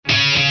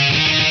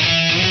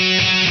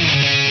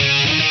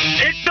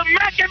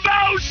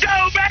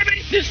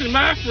is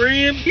my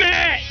friend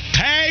Matt.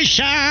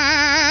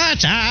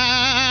 Patience,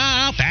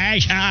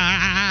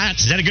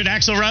 patience. Is that a good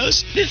Axl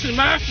Rose? This is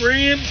my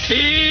friend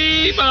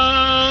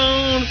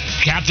T-Bone.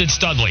 Captain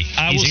Studley.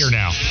 He's here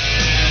now.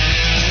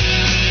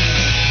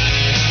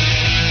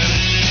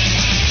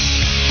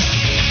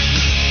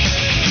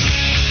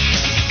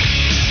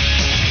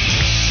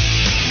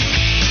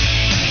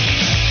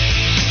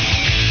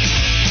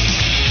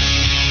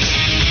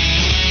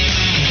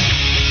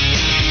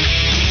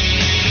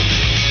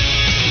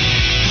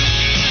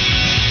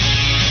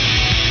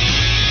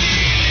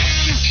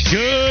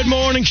 Good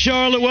morning,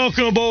 Charlotte.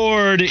 Welcome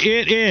aboard.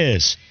 It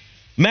is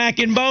Mac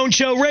and Bone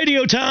Show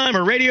radio time,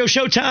 or radio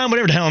show time,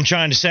 whatever the hell I'm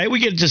trying to say. We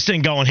get this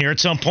thing going here at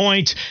some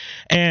point,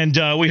 and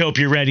we hope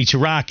you're ready to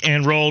rock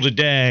and roll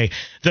today.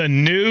 The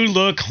new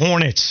look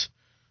Hornets,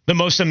 the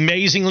most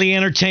amazingly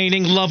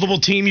entertaining, lovable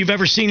team you've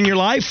ever seen in your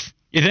life.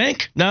 You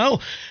think? No?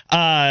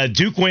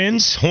 Duke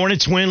wins.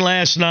 Hornets win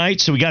last night,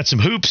 so we got some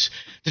hoops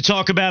to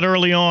talk about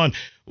early on.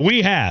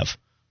 We have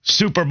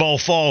Super Bowl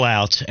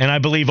fallout, and I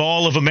believe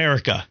all of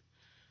America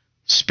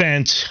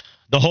spent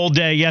the whole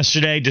day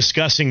yesterday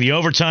discussing the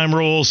overtime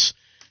rules,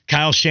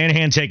 Kyle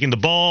Shanahan taking the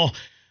ball,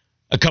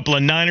 a couple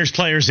of Niners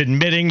players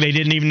admitting they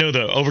didn't even know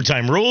the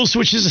overtime rules,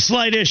 which is a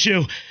slight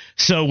issue.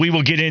 So we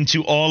will get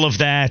into all of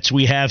that.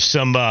 We have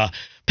some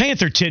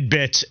Panther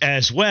tidbits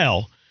as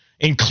well,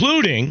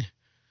 including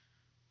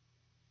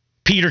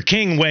Peter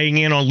King weighing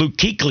in on Luke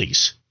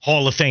Kuechly's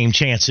Hall of Fame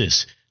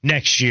chances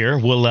next year.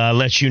 We'll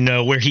let you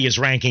know where he is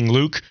ranking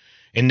Luke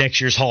in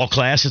next year's Hall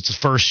class. It's the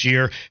first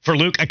year for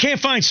Luke. I can't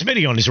find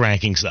Smitty on his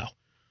rankings, though.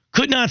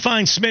 Could not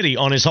find Smitty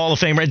on his Hall of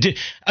Fame.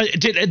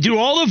 Do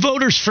all the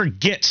voters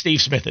forget Steve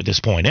Smith at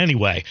this point?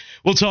 Anyway,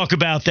 we'll talk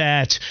about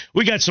that.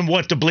 We got some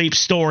what the bleep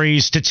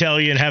stories to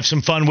tell you and have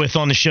some fun with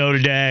on the show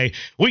today.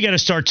 We got to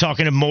start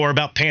talking more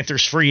about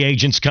Panthers free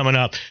agents coming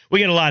up.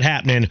 We got a lot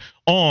happening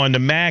on the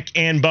Mac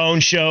and Bone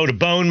Show. The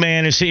Bone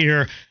Man is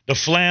here. The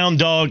Flound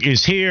Dog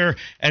is here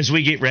as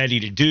we get ready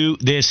to do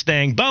this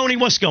thing. Boney,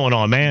 what's going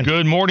on, man?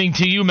 Good morning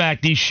to you,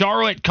 Mac. The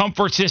Charlotte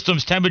Comfort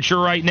Systems temperature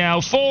right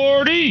now,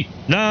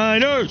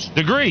 49ers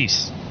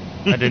degrees.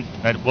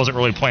 That wasn't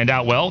really planned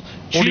out well.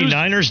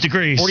 49ers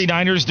degrees.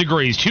 49ers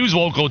degrees. Choose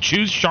local.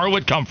 Choose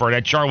Charlotte Comfort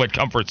at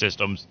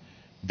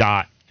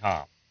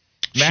charlottecomfortsystems.com.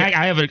 Mac,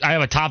 I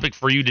have a topic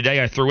for you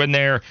today. I threw in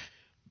there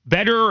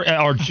better,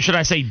 or should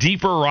I say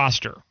deeper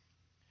roster.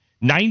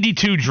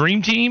 92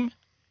 Dream Team,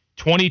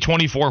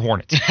 2024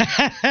 Hornets.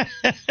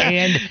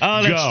 And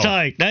that's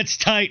tight. That's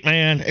tight,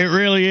 man. It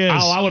really is.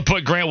 Oh, I would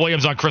put Grant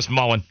Williams on Chris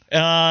Mullen.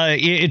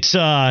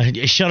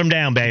 Shut him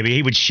down, baby.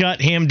 He would shut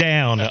him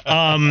down.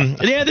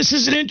 Yeah, this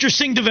is an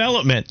interesting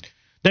development.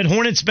 That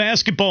Hornets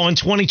basketball in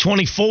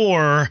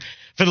 2024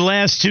 for the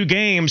last two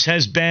games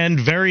has been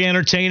very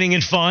entertaining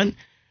and fun.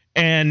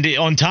 And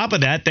on top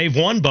of that, they've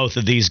won both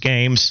of these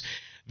games.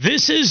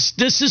 This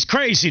is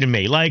crazy to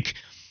me. Like,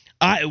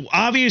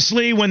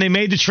 obviously, when they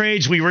made the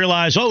trades, we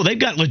realized, they've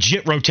got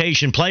legit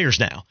rotation players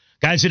now.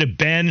 Guys that have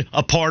been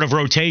a part of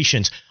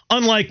rotations,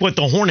 unlike what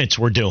the Hornets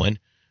were doing,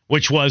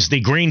 which was the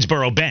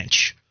Greensboro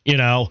bench,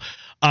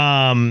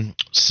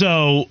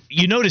 So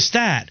you noticed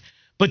that.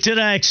 But did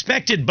I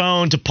expected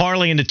Bone to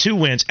parlay into two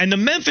wins? And the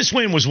Memphis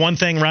win was one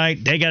thing, right?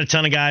 They got a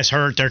ton of guys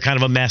hurt. They're kind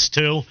of a mess,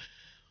 too.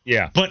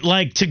 Yeah. But,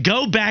 to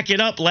go back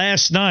it up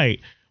last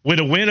night with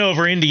a win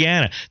over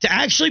Indiana, to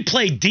actually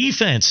play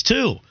defense,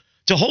 too.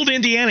 To hold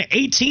Indiana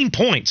 18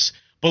 points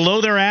below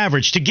their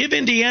average, to give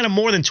Indiana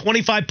more than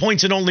 25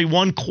 points in only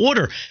one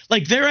quarter.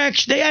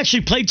 They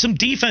actually played some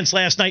defense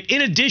last night,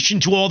 in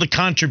addition to all the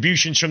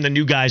contributions from the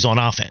new guys on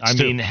offense. I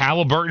mean,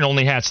 Halliburton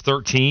only has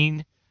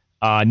 13.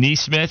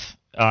 Nesmith,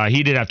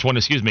 he did have 20.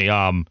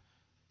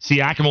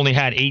 Siakam only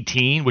had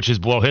 18, which is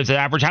below his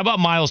average. How about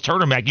Miles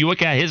Turner, Mac? You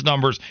look at his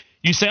numbers,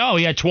 you say,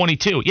 he had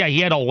 22. Yeah, he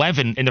had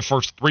 11 in the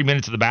first 3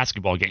 minutes of the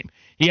basketball game.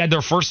 He had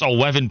their first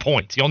 11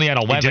 points. He only had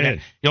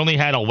 11. He only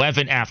had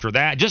 11 after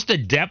that. Just the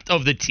depth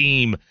of the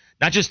team,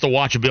 not just the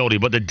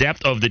watchability, but the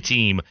depth of the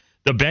team.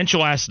 The bench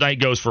last night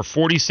goes for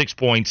 46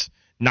 points,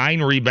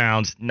 9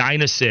 rebounds,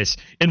 9 assists.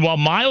 And while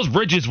Miles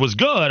Bridges was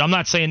good, I'm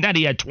not saying that.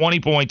 He had 20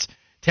 points,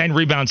 10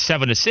 rebounds,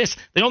 7 assists.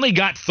 They only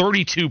got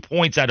 32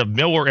 points out of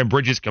Miller and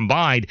Bridges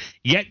combined,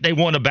 yet they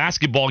won a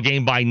basketball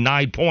game by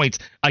 9 points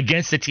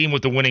against a team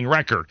with a winning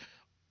record.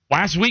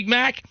 Last week,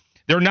 Mac,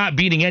 they're not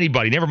beating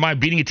anybody. Never mind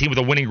beating a team with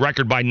a winning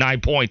record by 9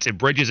 points, and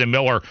Bridges and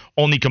Miller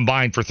only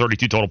combined for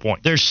 32 total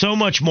points. There's so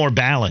much more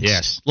balance.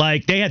 Yes.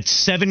 They had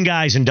 7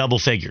 guys in double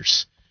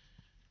figures.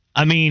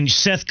 I mean,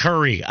 Seth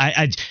Curry,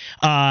 I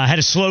had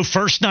a slow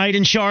first night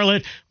in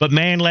Charlotte, but,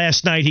 man,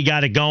 last night he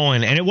got it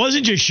going. And it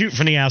wasn't just shooting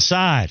from the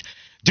outside.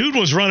 Dude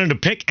was running to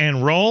pick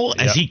and roll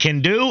as he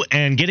can do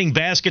and getting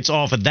baskets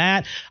off of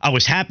that. I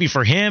was happy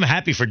for him,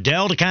 happy for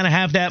Dell to kind of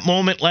have that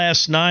moment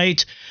last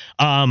night.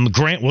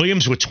 Grant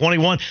Williams with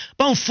 21.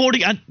 About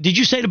 40. Did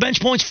you say the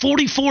bench points?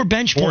 44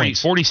 bench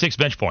points. 46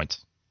 bench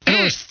points.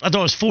 I thought it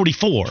was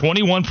 44.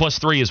 21 plus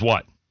 3 is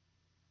what?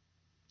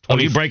 Are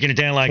you breaking it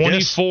down like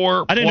 24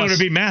 this? I didn't know there'd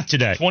be math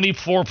today.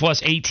 24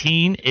 plus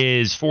 18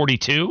 is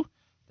 42.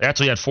 They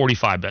actually had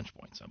 45 bench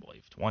points, I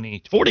believe.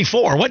 20.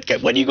 44. When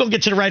are you going to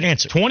get to the right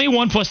answer?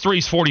 21 plus 3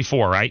 is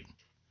 44, right?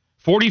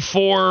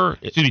 44,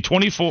 excuse me,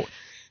 24.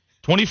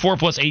 24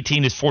 plus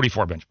 18 is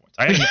 44 bench points.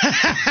 We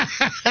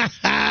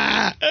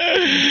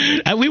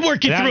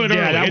worked you through it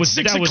early. That was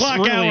 6 that o'clock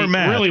was really, hour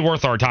math. really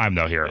worth our time,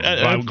 though, here.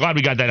 I'm glad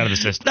we got that out of the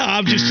system. No,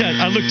 I'm just saying.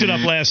 I looked it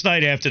up last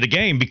night after the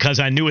game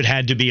because I knew it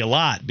had to be a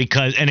lot.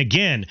 And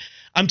again,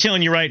 I'm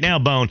telling you right now,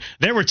 Bone,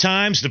 there were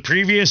times the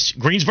previous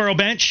Greensboro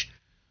bench,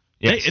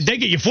 yes, they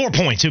get you 4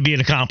 points. It would be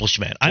an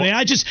accomplishment. I mean,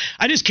 I just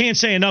can't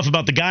say enough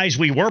about the guys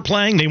we were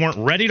playing. They weren't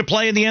ready to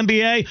play in the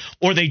NBA,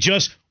 or they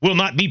just will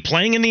not be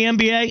playing in the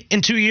NBA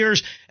in 2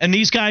 years. And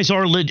these guys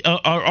are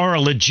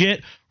a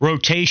legit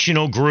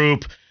rotational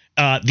group.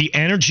 The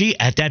energy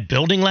at that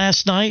building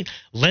last night,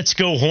 let's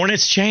go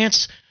Hornets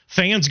chants.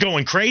 Fans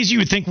going crazy. You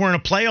would think we're in a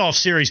playoff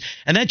series.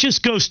 And that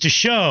just goes to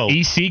show.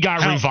 EC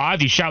got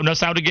revived. He's shouting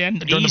us out again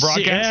during the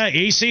broadcast. Yeah,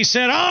 EC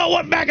said, I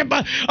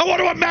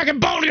wonder what Mac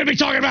and Bone are going to be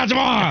talking about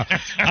tomorrow.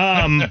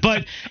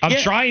 But I'm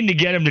trying to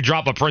get him to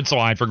drop a Prince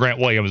line for Grant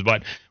Williams,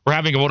 but we're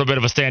having a little bit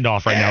of a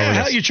standoff right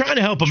now. You're trying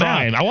to help him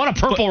out. I want a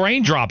purple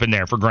raindrop in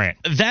there for Grant.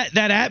 That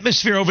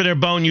atmosphere over there,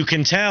 Bone, you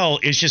can tell,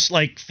 is just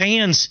like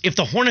fans. If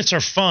the Hornets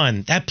are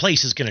fun, that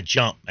place is going to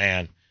jump,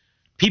 man.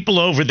 People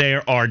over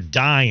there are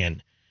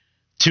dying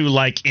to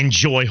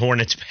enjoy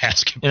Hornets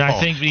basketball. And I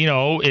think,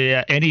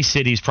 any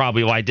city's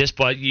probably like this,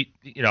 but,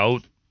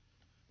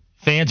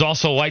 fans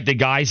also like the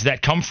guys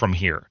that come from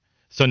here.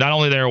 So not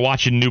only they're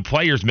watching new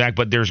players, Mac,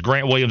 but there's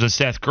Grant Williams and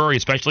Seth Curry,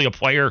 especially a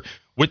player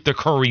with the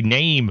Curry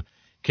name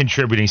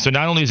contributing. So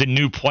not only is it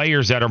new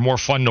players that are more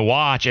fun to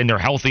watch and they're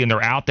healthy and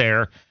they're out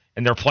there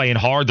and they're playing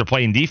hard, they're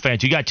playing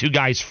defense, you got two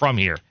guys from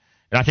here.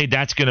 And I think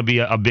that's going to be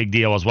a big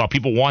deal as well.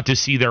 People want to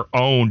see their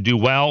own do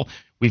well.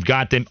 We've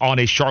got them on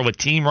a Charlotte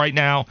team right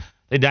now.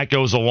 That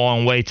goes a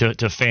long way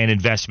to fan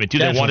investment, too.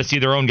 Definitely. They want to see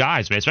their own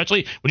guys, man,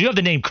 especially when you have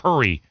the name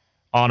Curry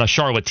on a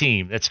Charlotte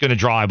team. That's going to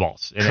draw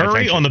eyeballs.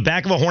 Curry on the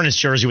back of a Hornets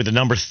jersey with the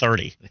number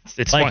 30.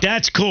 It's fun.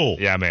 That's cool.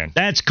 Yeah, man.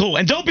 That's cool.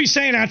 And don't be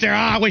saying out there,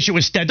 I wish it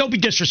was Seth. Don't be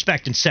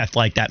disrespecting Seth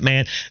like that,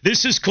 man.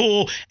 This is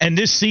cool, and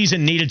this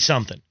season needed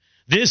something.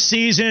 This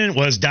season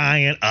was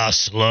dying a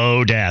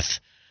slow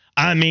death.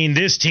 I mean,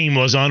 this team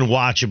was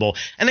unwatchable.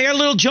 And they got a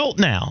little jolt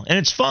now, and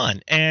it's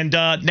fun. And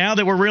now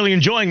that we're really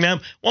enjoying them,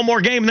 one more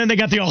game, and then they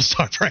got the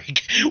All-Star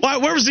break.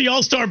 Where was the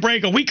All-Star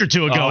break a week or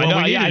two ago?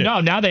 I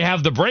know. Now they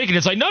have the break, and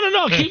it's like,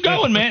 no, keep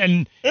going,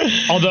 man. And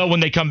although when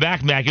they come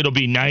back, Mac, it'll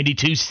be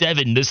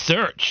 92-7, the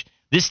search.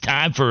 This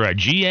time for a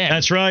GM.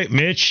 That's right.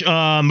 Mitch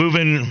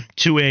moving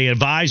to an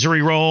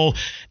advisory role,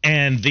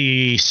 and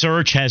the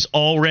search has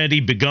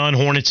already begun.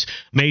 Hornets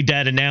made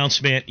that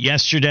announcement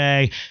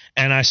yesterday,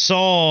 and I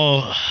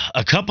saw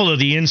a couple of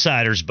the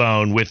insiders,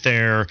 Bone, with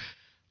their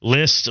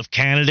list of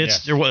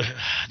candidates. Yes.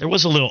 There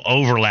was a little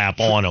overlap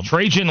on them.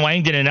 Trajan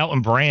Langdon and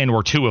Elton Brand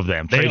were two of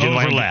them. They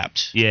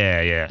overlapped.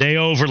 Yeah. They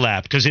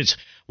overlapped because it's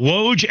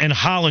Woj and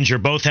Hollinger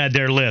both had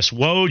their list.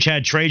 Woj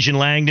had Trajan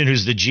Langdon,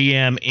 who's the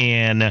GM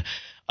in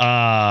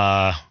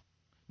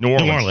New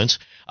Orleans.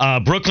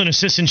 Brooklyn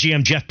assistant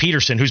GM Jeff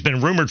Peterson, who's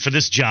been rumored for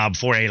this job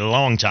for a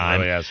long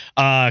time.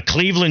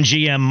 Cleveland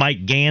GM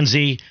Mike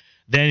Gansey.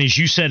 Then, as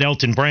you said,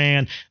 Elton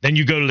Brand. Then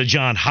you go to the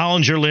John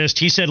Hollinger list.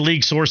 He said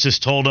league sources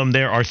told him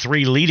there are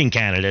three leading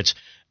candidates: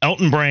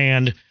 Elton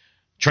Brand,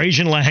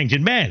 Trajan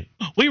Langdon. Man,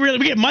 we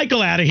get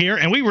Michael out of here,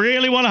 and we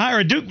really want to hire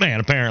a Duke man,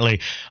 apparently.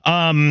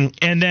 And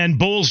then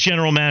Bulls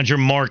general manager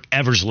Mark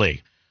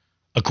Eversley,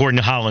 according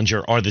to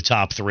Hollinger, are the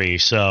top three.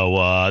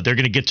 So they're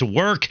going to get to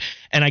work,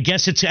 and I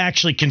guess it's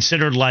actually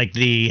considered like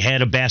the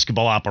head of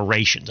basketball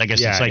operations. I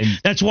guess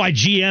that's why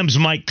GMs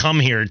might come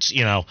here. It's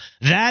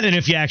that, and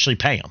if you actually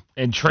pay them.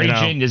 And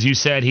Trajan, as you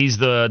said, he's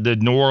the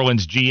New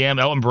Orleans GM.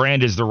 Elton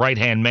Brand is the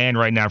right-hand man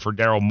right now for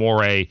Daryl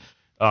Morey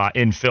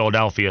in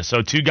Philadelphia.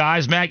 So two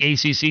guys, Mac,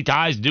 ACC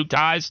ties, Duke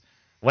ties,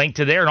 linked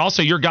to there. And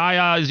also your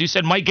guy, as you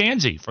said, Mike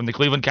Gansey from the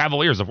Cleveland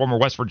Cavaliers, a former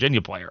West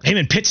Virginia player. Him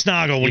and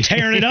Pittsnoggle were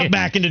tearing it up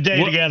back in the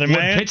day together,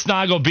 man. Would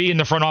Pittsnoggle be in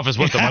the front office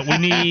with them? We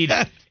need,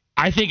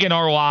 I think in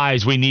our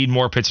lives, we need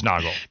more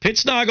Pittsnoggle.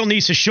 Pittsnoggle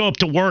needs to show up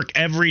to work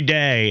every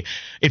day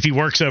if he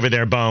works over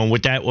there, Bone,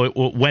 with that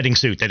wedding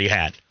suit that he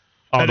had.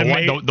 Oh,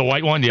 the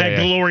white one? Yeah.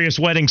 That glorious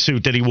wedding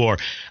suit that he wore.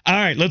 All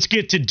right, let's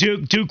get to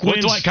Duke. Duke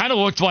wins. Kind of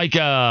looked like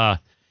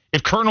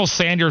if Colonel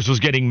Sanders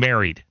was getting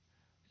married.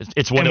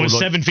 It's what it was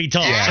 7 feet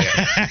tall.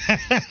 Yeah.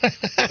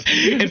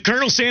 If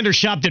Colonel Sanders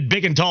shopped at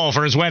Big and Tall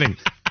for his wedding,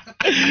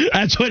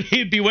 that's what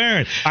he'd be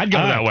wearing. I'd go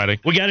to that wedding.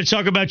 We got to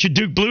talk about your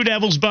Duke Blue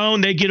Devils,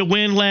 Bone. They get a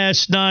win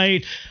last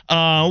night.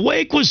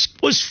 Wake was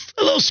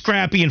a little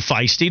scrappy and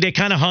feisty. They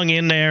kind of hung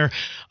in there.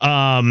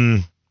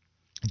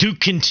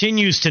 Duke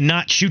continues to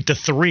not shoot the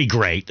three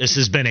great. This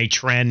has been a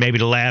trend maybe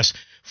the last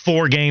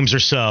 4 games or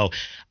so.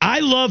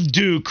 I love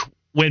Duke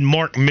when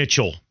Mark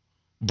Mitchell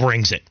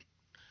brings it.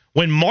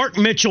 When Mark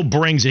Mitchell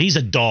brings it, he's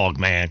a dog,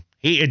 man.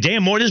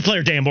 This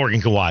player Dan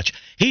Morgan can watch.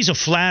 He's a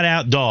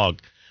flat-out dog.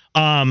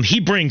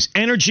 He brings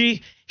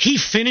energy. He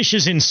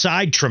finishes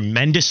inside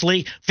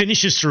tremendously,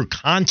 finishes through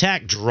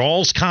contact,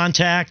 draws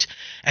contact,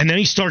 and then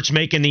he starts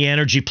making the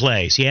energy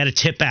plays. He had a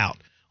tip out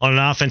on an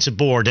offensive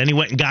board. Then he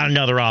went and got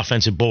another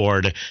offensive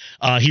board.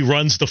 He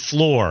runs the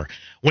floor.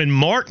 When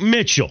Mark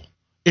Mitchell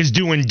is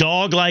doing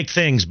dog-like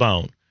things,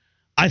 Bone,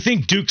 I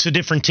think Duke's a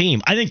different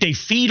team. I think they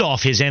feed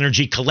off his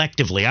energy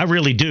collectively. I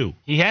really do.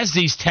 He has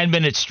these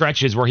 10-minute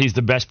stretches where he's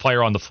the best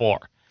player on the floor.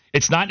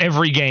 It's not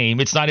every game.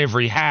 It's not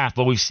every half,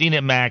 but we've seen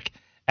it, Mac,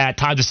 at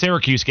times. The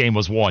Syracuse game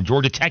was one.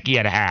 Georgia Tech, he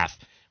had a half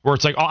where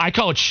it's like, I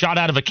call it shot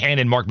out of a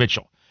cannon, Mark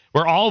Mitchell,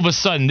 where all of a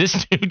sudden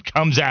this dude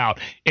comes out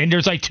and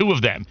there's like two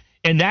of them.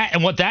 And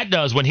what that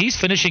does when he's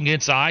finishing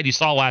inside, you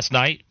saw last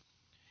night,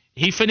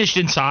 he finished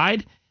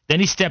inside, then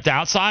he stepped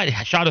outside,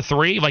 shot a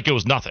three like it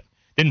was nothing.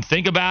 Didn't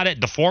think about it.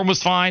 The form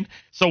was fine.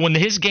 So when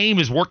his game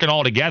is working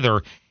all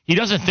together, he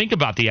doesn't think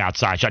about the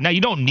outside shot. Now,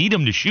 you don't need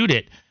him to shoot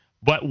it,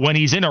 but when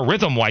he's in a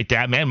rhythm like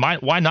that, man,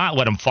 why not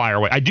let him fire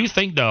away? I do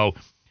think, though,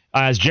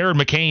 as Jared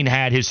McCain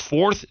had his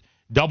fourth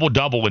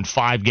double-double in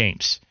 5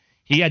 games.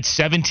 He had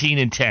 17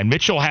 and 10.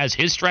 Mitchell has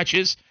his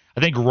stretches. I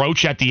think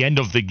Roach at the end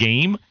of the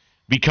game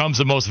becomes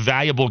the most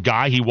valuable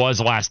guy he was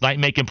last night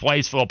making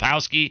plays.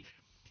 Filipowski,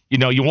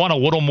 you want a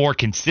little more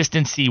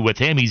consistency with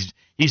him.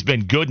 He's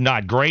been good,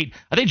 not great.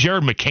 I think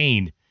Jared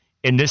McCain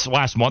in this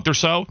last month or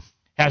so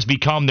has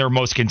become their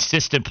most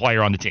consistent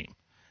player on the team.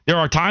 There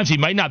are times he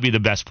might not be the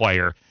best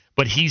player,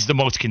 but he's the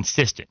most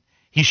consistent.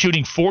 He's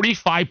shooting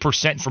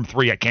 45% from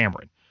 3 at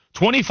Cameron,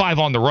 25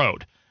 on the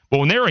road. But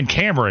when they're in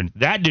Cameron,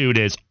 that dude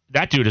has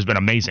been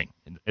amazing,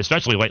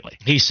 especially lately.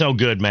 He's so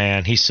good,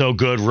 man. He's so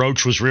good.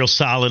 Roach was real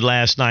solid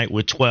last night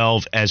with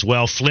 12 as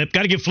well. Flip,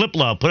 got to give Flip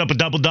love. Put up a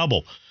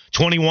double-double.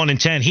 21 and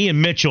 10. He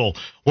and Mitchell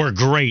were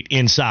great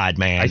inside,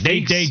 man.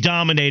 They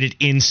dominated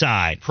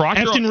inside.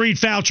 Efton Reed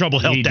foul trouble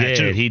helped that,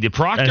 too. He did.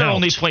 Proctor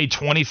only played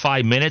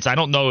 25 minutes. I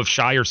don't know if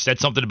Shire said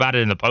something about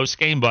it in the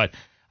postgame, but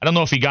I don't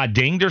know if he got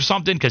dinged or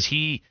something because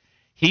he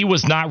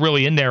was not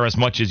really in there as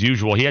much as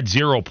usual. He had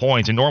 0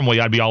 points, and normally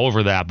I'd be all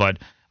over that, but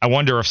I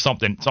wonder if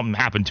something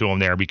happened to him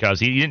there because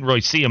he didn't really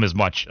see him as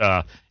much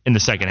in the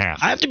second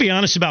half. I have to be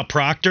honest about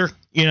Proctor.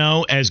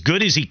 As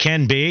good as he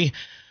can be,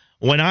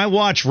 when I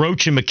watch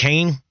Roach and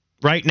McCain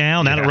right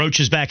now that Roach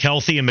is back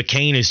healthy and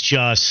McCain is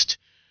just,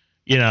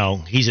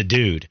 he's a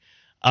dude.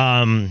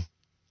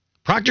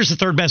 Proctor's the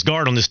third best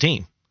guard on this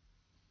team.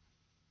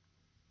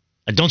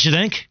 Don't you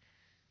think?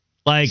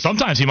 Like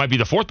sometimes he might be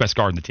the fourth best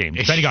guard in the team,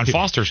 depending on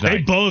Foster's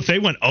night. They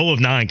went 0 of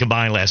 9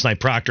 combined last night,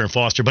 Proctor and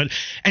Foster.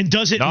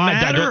 Does it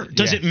matter?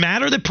 Does it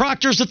matter that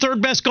Proctor's the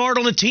third best guard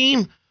on the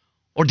team?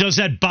 Or does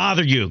that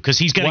bother you? Because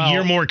he's got a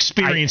year more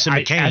experience than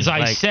McCain. As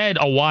I said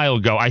a while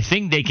ago, I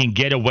think they can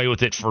get away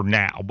with it for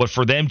now. But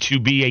for them to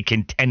be a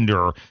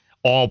contender,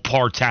 all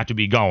parts have to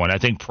be going. I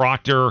think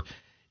Proctor,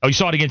 you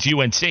saw it against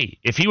UNC.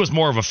 If he was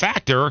more of a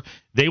factor,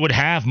 they would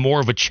have more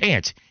of a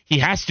chance. He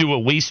has to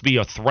at least be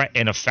a threat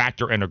and a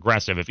factor and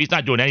aggressive. If he's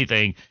not doing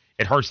anything,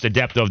 it hurts the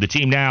depth of the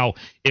team. Now,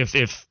 if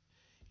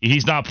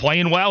he's not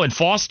playing well, and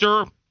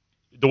Foster,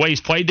 the way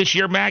he's played this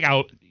year, Mac,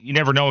 you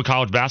never know in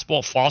college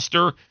basketball,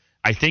 Foster,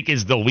 I think,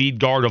 is the lead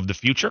guard of the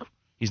future.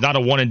 He's not a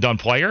one-and-done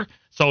player.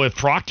 So if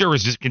Proctor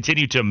is just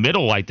continue to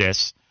middle like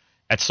this,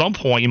 at some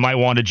point you might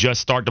want to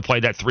just start to play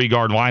that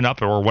 3-guard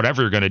lineup or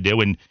whatever you're going to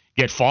do and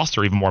get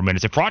Foster even more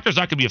minutes. If Proctor's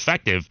not going to be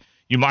effective,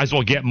 you might as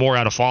well get more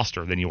out of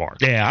Foster than you are.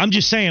 Yeah, I'm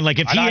just saying, like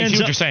if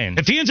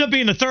he ends up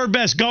being the third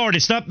best guard,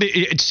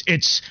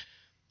 it's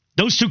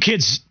those two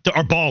kids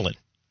are balling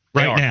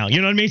right now.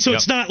 You know what I mean? So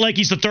it's not like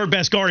he's the third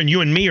best guard and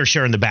you and me are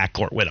sharing the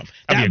backcourt with him.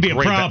 That would be a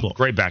problem.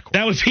 Great backcourt.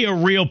 That would be a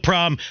real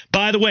problem.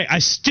 By the way, I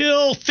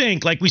still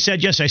think, like we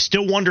said yesterday, I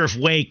still wonder if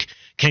Wake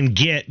can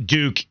get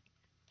Duke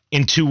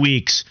in 2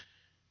 weeks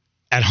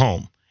at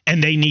home.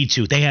 And they need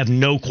to. They have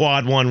no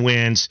quad 1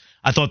 wins.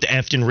 I thought the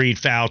Efton Reed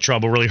foul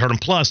trouble really hurt them.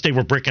 Plus, they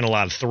were bricking a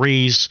lot of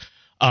threes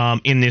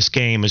in this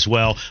game as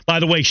well.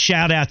 By the way,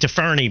 shout out to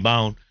Fernie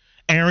Bone.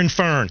 Aaron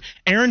Fern.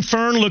 Aaron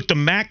Fern looked a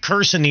Matt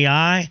Curse in the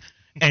eye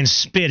and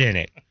spit in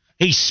it.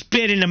 He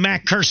spit into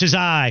Matt Curse's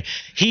eye.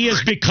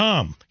 He's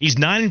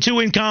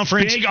 9-2 in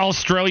conference. Big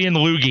Australian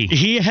loogie.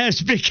 He has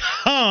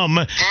become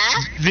an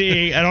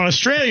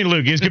Australian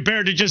loogie as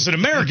compared to just an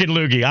American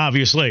loogie,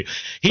 obviously.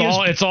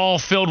 It's all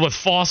filled with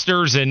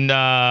Fosters and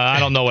I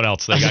don't know what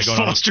else they got going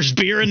on. Foster's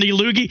beer in the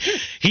loogie.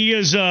 He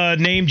is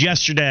named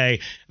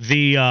yesterday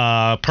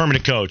the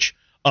permanent coach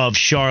of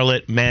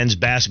Charlotte men's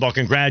basketball.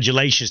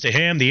 Congratulations to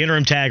him. The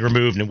interim tag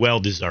removed and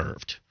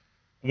well-deserved.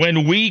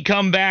 When we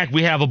come back,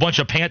 we have a bunch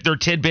of Panther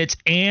tidbits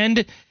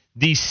and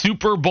the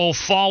Super Bowl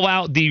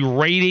fallout. The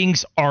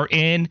ratings are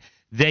in.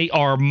 They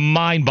are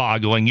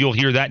mind-boggling. You'll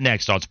hear that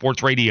next on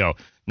Sports Radio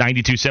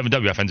 92.7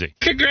 WFNZ.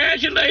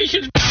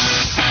 Congratulations.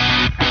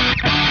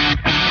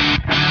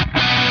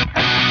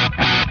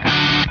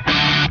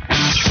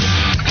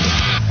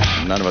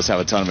 None of us have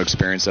a ton of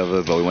experience of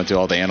it, but we went through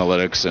all the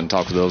analytics and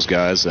talked to those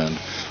guys, and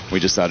we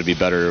just thought it'd be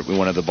better. We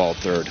wanted the ball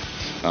third.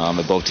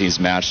 If both teams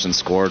matched and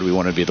scored, we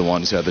wanted to be the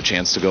ones who had the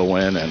chance to go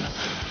win, and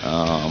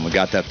we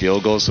got that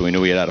field goal, so we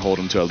knew we had to hold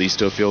them to at least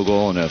to a field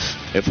goal, and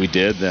if we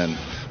did, then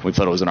we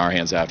felt it was in our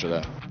hands after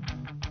that.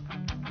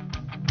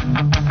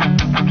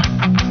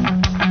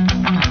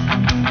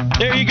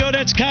 There you go.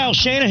 That's Kyle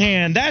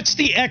Shanahan. That's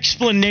the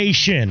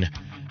explanation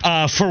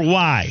for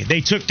why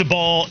they took the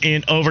ball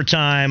in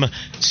overtime.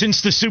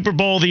 Since the Super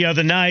Bowl the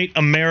other night,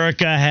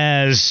 America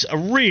has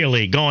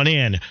really gone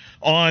in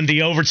on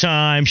the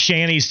overtime.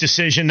 Shanny's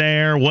decision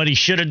there, what he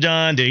should have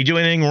done. Did he do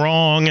anything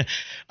wrong?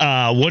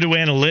 What do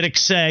analytics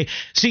say?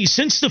 See,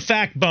 since the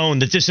backbone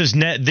that this is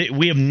that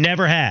we have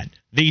never had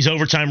these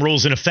overtime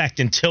rules in effect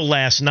until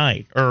last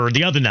night or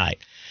the other night,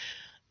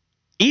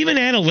 even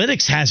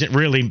analytics hasn't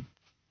really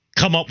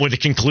come up with a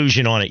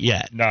conclusion on it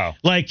yet. No.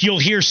 Like you'll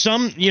hear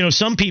some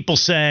people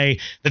say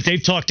that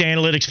they've talked to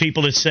analytics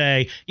people that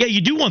say, yeah,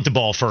 you do want the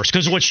ball first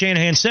because of what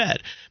Shanahan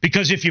said.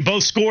 Because if you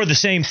both score the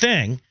same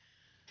thing,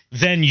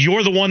 then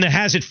you're the one that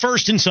has it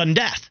first in sudden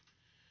death.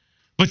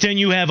 But then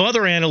you have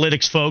other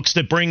analytics folks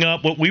that bring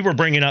up what we were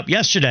bringing up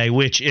yesterday,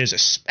 which is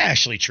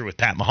especially true with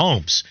Pat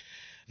Mahomes,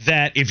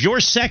 that if you're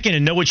second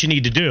and know what you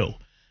need to do,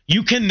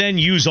 you can then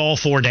use all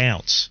 4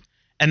 downs.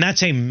 And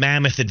that's a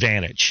mammoth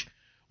advantage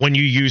when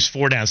you use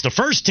 4 downs. The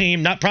first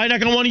team probably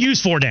not going to want to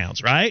use 4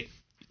 downs, right?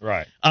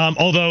 Right.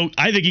 Although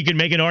I think you could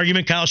make an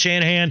argument Kyle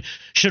Shanahan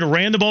should have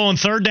ran the ball on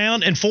 3rd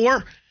down and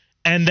 4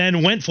 and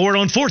then went for it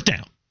on 4th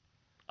down.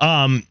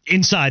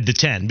 Inside the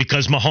 10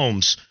 because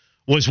Mahomes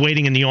was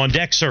waiting in the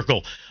on-deck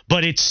circle.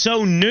 But it's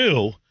so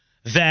new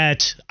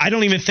that I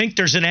don't even think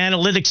there's an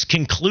analytics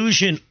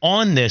conclusion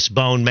on this,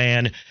 Bone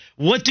Man.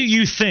 What do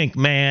you think,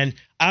 man?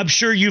 I'm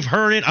sure you've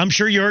heard it. I'm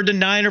sure you heard the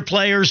Niner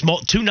players,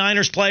 2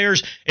 Niners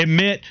players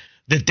admit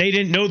that they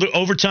didn't know the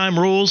overtime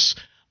rules.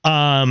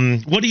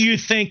 What do you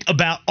think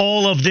about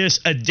all of this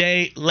a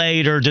day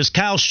later? Does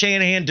Kyle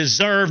Shanahan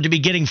deserve to be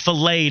getting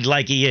filleted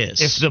like he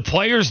is? If the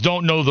players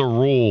don't know the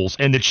rules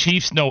and the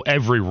Chiefs know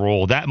every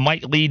rule, that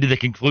might lead to the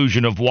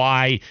conclusion of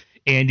why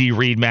Andy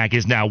Reid, Mac,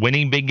 is now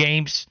winning big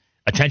games.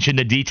 Attention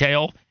to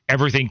detail,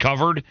 everything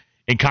covered.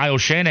 And Kyle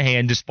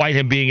Shanahan, despite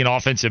him being an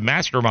offensive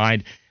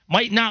mastermind,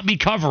 might not be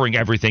covering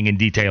everything in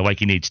detail like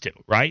he needs to,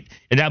 right?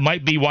 And that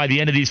might be why the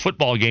end of these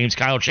football games,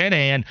 Kyle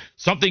Shanahan,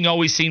 something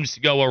always seems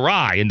to go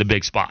awry in the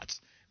big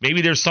spots.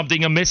 Maybe there's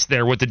something amiss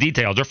there with the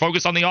details. They're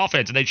focused on the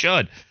offense, and they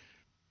should.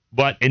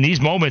 But in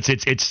these moments,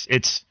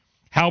 it's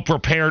how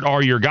prepared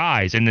are your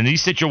guys? And in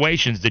these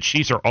situations, the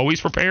Chiefs are always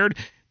prepared.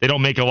 They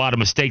don't make a lot of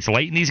mistakes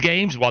late in these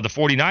games, while the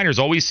 49ers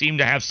always seem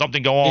to have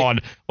something go on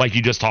like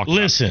you just talked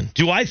about. Listen,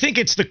 do I think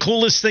it's the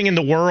coolest thing in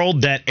the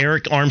world that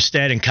Eric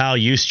Armstead and Kyle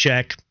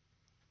Juszczyk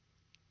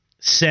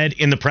said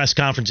in the press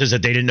conferences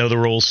that they didn't know the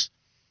rules?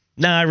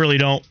 No, I really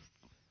don't.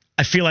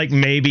 I feel like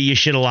maybe you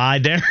should have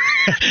lied there.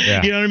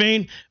 Yeah. You know what I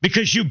mean?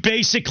 Because you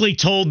basically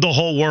told the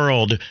whole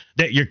world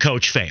that your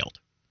coach failed.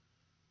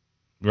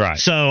 Right.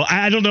 So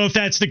I don't know if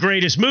that's the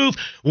greatest move.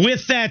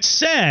 With that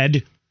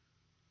said,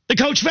 the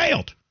coach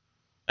failed.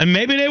 And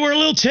maybe they were a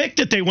little ticked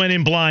that they went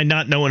in blind,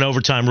 not knowing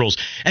overtime rules.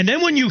 And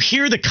then when you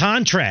hear the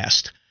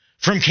contrast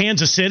from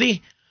Kansas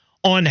City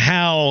on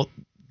how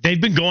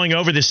they've been going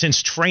over this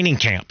since training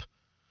camp,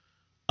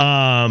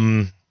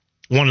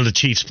 one of the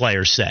Chiefs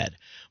players said.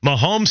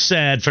 Mahomes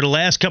said for the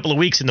last couple of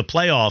weeks in the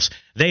playoffs,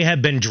 they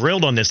have been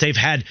drilled on this. They've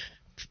had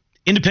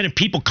independent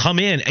people come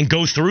in and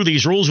go through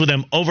these rules with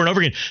them over and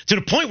over again to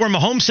the point where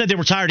Mahomes said they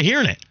were tired of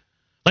hearing it.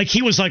 Like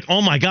he was like,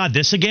 oh, my God,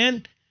 this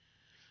again?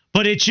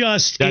 But it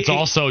just... That's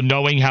also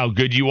knowing how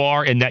good you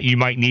are and that you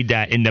might need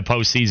that in the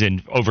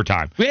postseason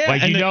overtime. Yeah,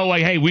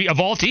 like, hey, we of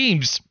all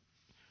teams...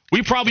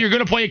 We probably are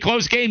going to play a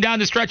close game down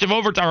the stretch of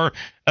overtime or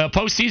a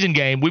postseason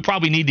game. We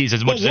probably need these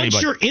as much as anybody.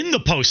 But once you're in the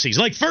postseason,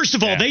 like, first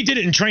of all, they did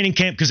it in training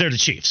camp because they're the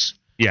Chiefs.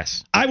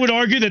 Yes. I would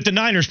argue that the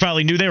Niners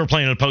probably knew they were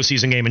playing a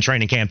postseason game in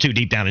training camp, too,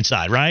 deep down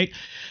inside, right?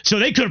 So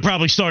they could have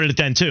probably started it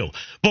then, too.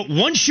 But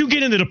once you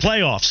get into the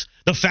playoffs,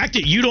 the fact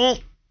that you don't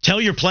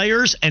tell your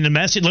players and the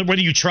message, whether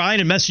you try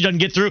and the message doesn't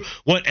get through,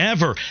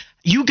 whatever,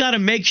 you got to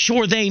make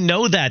sure they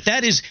know that.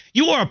 That is,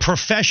 you are a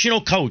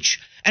professional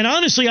coach. And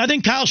honestly, I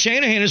think Kyle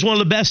Shanahan is one of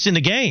the best in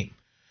the game.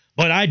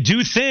 But I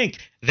do think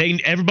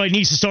everybody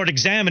needs to start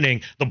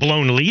examining the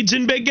blown leads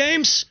in big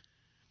games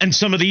and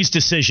some of these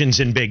decisions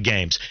in big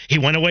games. He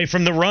went away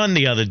from the run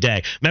the other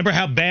day. Remember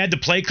how bad the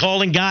play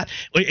calling got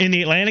in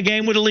the Atlanta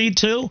game with a lead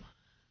too?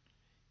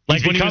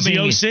 Like when he was the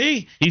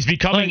OC? He's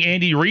becoming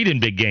Andy Reid in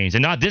big games,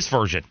 and not this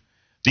version.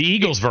 The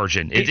Eagles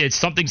version. It's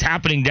something's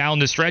happening down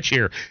the stretch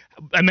here.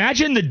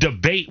 Imagine the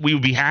debate we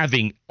would be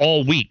having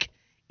all week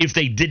if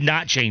they did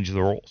not change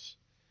the rules.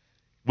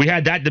 We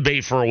had that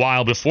debate for a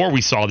while before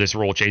we saw this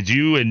rule change.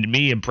 You and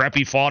me and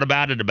Preppy fought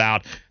about it,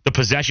 about the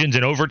possessions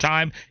in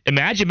overtime.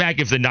 Imagine, Mac,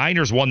 if the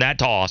Niners won that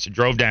toss,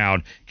 drove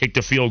down, kicked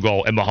a field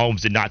goal, and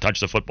Mahomes did not touch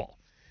the football.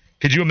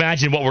 Could you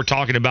imagine what we're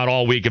talking about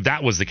all week if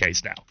that was the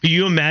case now? Could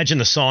you imagine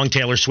the song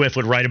Taylor Swift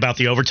would write about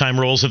the overtime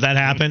rules if that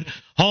happened?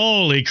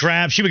 Holy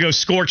crap, she would go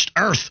scorched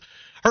earth.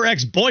 Her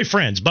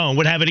ex-boyfriend's Bone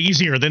would have it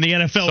easier than the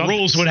NFL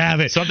rules would have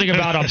it. Something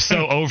about I'm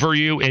so over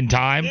you in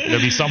time. There'll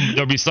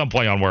be some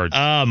play on words.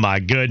 Oh my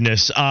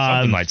goodness.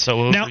 Something like so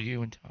over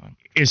you in time.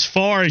 As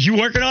far as you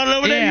working on it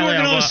over there, you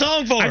working on a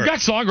song for her. I've got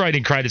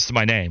songwriting credits to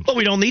my name. But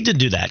we don't need to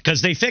do that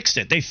because they fixed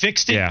it. They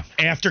fixed it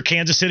after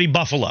Kansas City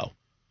Buffalo.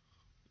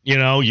 You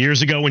know,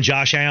 years ago when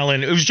Josh Allen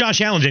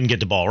didn't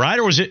get the ball, right?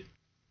 Or was it?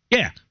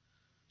 Yeah.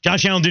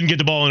 Josh Allen didn't get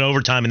the ball in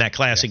overtime in that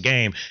classic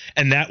game,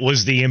 and that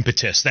was the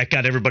impetus. That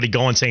got everybody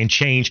going, saying,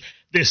 change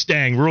this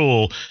dang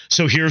rule.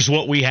 So here's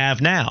what we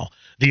have now.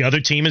 The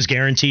other team is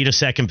guaranteed a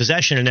second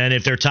possession, and then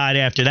if they're tied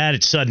after that,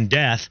 it's sudden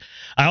death.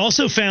 I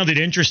also found it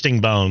interesting,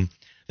 Bone,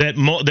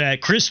 that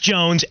Chris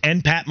Jones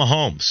and Pat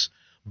Mahomes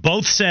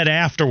both said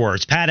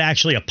afterwards, Pat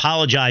actually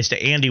apologized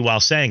to Andy while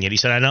saying it. He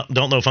said, I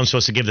don't know if I'm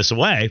supposed to give this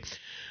away,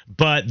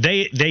 but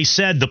they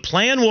said the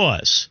plan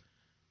was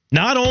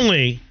not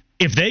only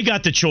if they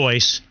got the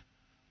choice,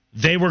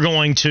 they were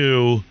going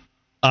to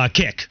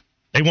kick.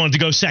 They wanted to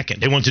go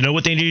second. They wanted to know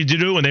what they needed to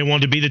do, and they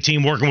wanted to be the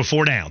team working with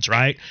 4 downs,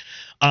 right?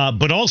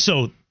 But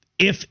also,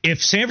 if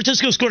San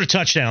Francisco scored a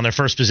touchdown their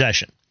first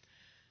possession,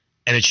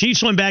 and the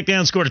Chiefs went back down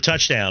and scored a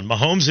touchdown,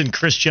 Mahomes and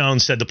Chris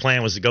Jones said the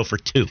plan was to go for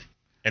 2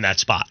 in that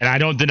spot. And I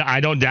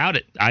don't doubt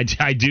it.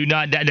 I do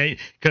not,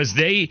 because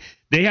they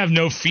have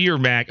no fear,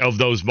 Mac, of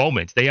those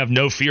moments. They have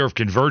no fear of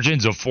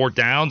conversions, of 4th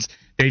downs.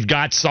 They've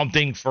got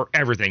something for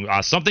everything.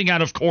 Something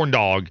out of corn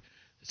dog,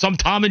 some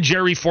Tom and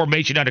Jerry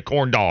formation out of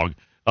corn dog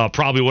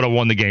probably would have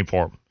won the game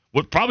for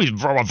them. Probably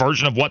a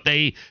version of what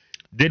they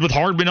did with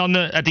Hardman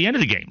at the end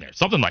of the game there.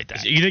 Something like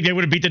that. You think they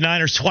would have beat the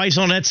Niners twice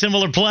on that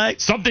similar play?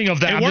 Something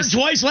of that. It worked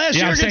twice last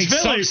year against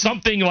Philly.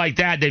 Something like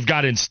that they've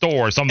got in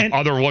store.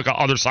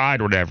 Other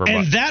side or whatever.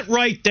 And that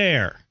right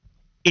there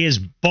is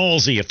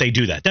ballsy if they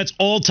do that. That's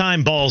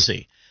all-time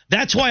ballsy.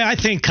 That's why I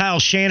think Kyle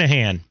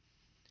Shanahan,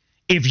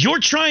 if you're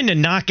trying to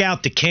knock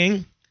out the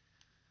king,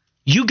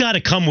 you got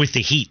to come with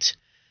the heat.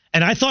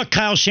 And I thought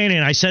Kyle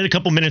Shanahan, I said a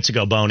couple minutes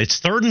ago, Bone,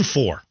 it's 3rd and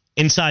 4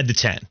 inside the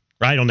 10,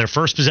 right, on their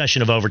first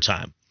possession of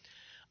overtime.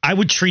 I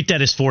would treat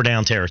that as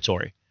 4-down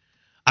territory.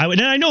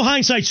 And I know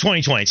hindsight's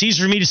 20/20. It's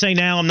easy for me to say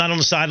now I'm not on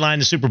the sideline in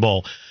the Super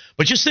Bowl.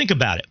 But just think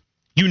about it.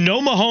 You know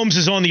Mahomes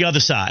is on the other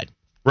side,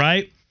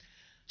 right?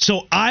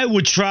 So I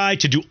would try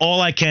to do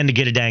all I can to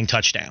get a dang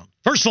touchdown.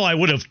 First of all, I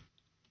would have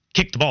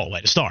kicked the ball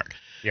away to start.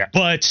 Yeah.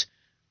 But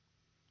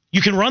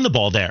you can run the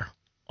ball there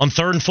on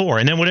 3rd and 4.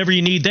 And then whatever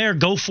you need there,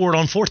 go for it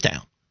on 4th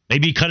down.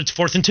 Maybe you cut it to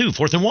 4th and 2,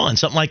 4th and 1,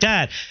 something like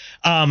that.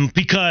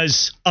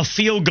 Because a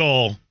field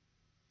goal,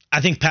 I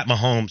think Pat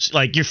Mahomes,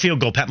 like your field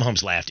goal, Pat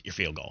Mahomes laughed at your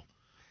field goal.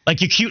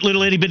 Like your cute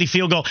little itty-bitty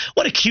field goal.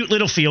 What a cute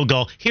little field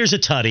goal. Here's a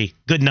tutty.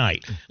 Good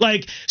night.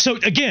 Like, so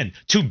again,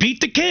 to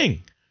beat the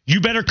king, you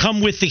better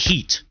come with the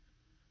heat.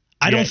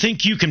 I don't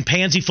think you can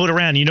pansy foot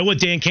around. You know what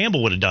Dan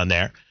Campbell would have done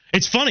there?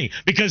 It's funny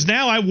because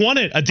now I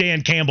wanted a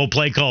Dan Campbell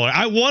play caller.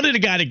 I wanted a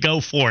guy to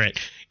go for it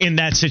in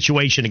that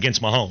situation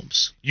against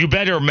Mahomes. You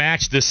better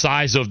match the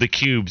size of the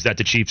cubes that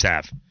the Chiefs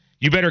have.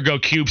 You better go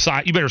cube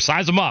size. You better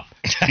size them up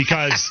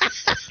because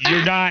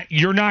you're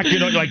not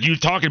gonna, like you're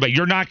talking about,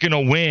 you're not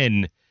gonna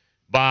win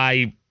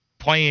by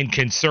playing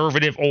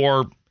conservative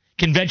or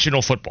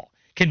conventional football.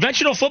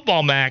 Conventional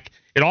football, Mac,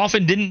 it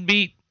often didn't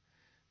beat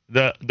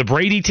the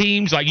Brady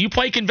teams. Like you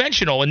play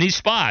conventional in these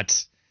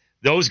spots,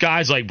 those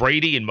guys like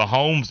Brady and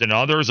Mahomes and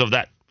others of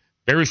that,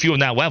 very few on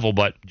that level,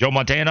 but Joe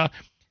Montana,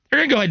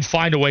 they're gonna go ahead and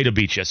find a way to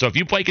beat you. So if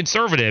you play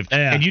conservative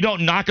and you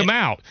don't knock them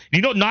out,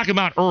 you don't knock them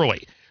out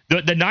early.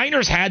 The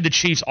Niners had the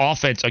Chiefs'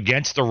 offense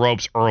against the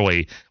ropes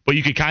early, but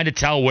you could kind of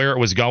tell where it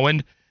was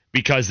going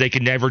because they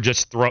could never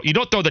just throw. You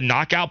don't throw the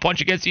knockout punch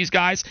against these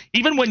guys,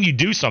 even when you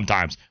do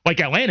sometimes, like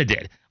Atlanta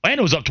did.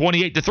 Atlanta was up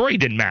 28-3,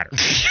 didn't matter.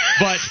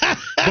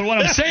 But what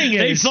I'm saying is,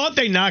 they thought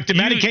they knocked him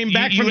out. He came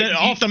back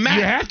off the mat.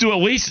 You have to at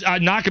least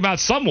knock him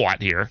out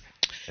somewhat here.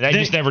 And they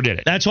just never did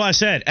it. That's why I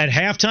said at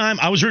halftime,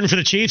 I was rooting for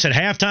the Chiefs. At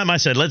halftime, I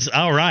said,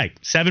 all right,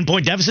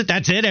 7-point deficit.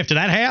 That's it after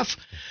that half.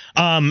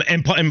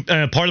 And part of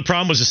the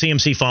problem was the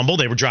CMC fumble.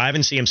 They were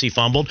driving, CMC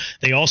fumbled.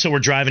 They also were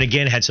driving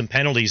again, had some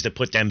penalties that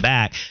put them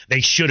back.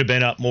 They should have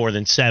been up more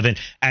than 7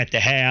 at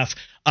the half.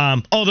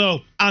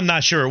 Although I'm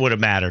not sure it would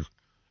have mattered.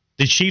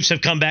 The Chiefs have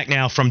come back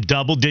now from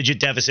double-digit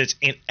deficits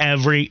in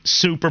every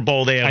Super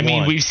Bowl they have won. I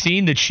mean, we've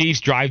seen the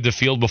Chiefs drive the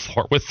field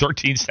before with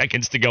 13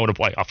 seconds to go in a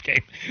playoff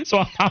game.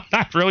 So I'm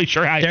not really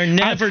sure how. They're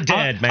never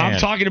dead, man. I'm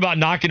talking about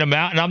knocking them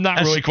out, and I'm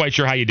not really quite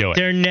sure how you do it.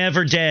 They're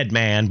never dead,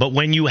 man. But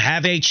when you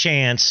have a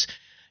chance,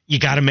 you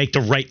got to make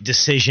the right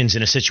decisions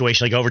in a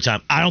situation like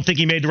overtime. I don't think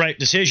he made the right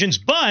decisions,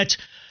 but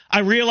I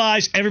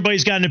realize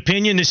everybody's got an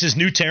opinion. This is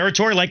new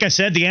territory. Like I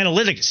said, the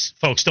analytics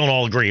folks don't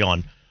all agree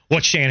on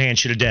what Shanahan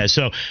should have done.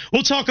 So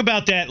we'll talk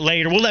about that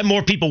later. We'll let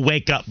more people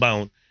wake up,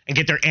 Bone, and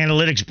get their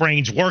analytics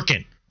brains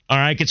working. All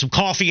right, get some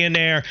coffee in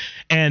there,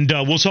 and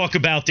we'll talk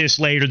about this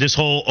later, this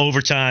whole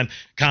overtime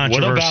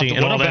controversy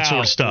and all that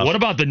sort of stuff. What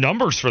about the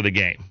numbers for the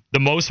game? The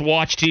most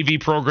watched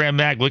TV program,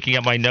 Mac, looking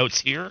at my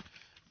notes here.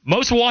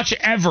 Most watched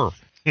ever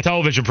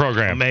television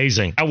program.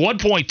 Amazing. At one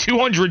point,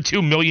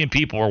 202 million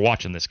people were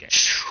watching this game.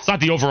 It's not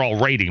the overall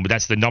rating, but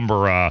that's the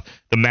number,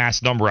 the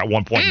mass number at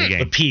one point in the game.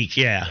 The peak,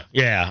 yeah.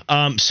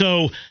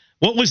 So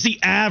what was the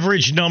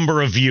average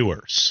number of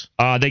viewers?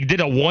 They did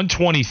a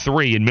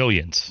 123 in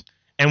millions.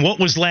 And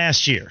what was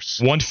last year's?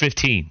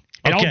 115.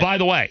 And okay. Oh, by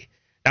the way,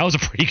 that was a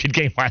pretty good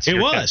game last year.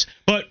 It was.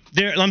 But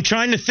I'm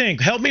trying to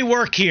think. Help me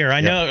work here.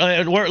 I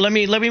know. Let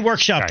me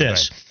workshop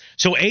this.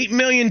 So 8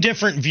 million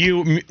different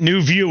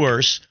new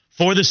viewers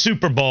for the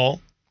Super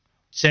Bowl.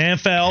 It's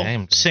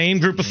NFL, same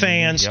group of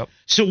fans. Yep.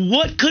 So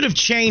what could have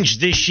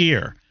changed this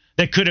year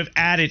that could have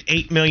added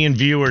 8 million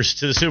viewers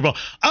to the Super Bowl?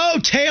 Oh,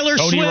 Taylor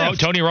Swift.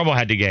 Tony Romo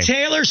had the game.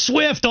 Taylor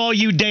Swift, all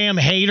you damn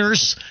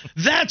haters.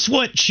 That's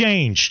what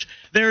changed.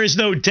 There is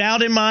no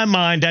doubt in my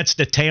mind that's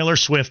the Taylor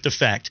Swift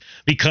effect,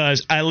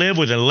 because I live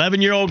with an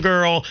 11-year-old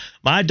girl,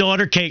 my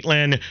daughter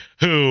Caitlin,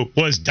 who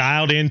was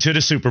dialed into the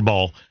Super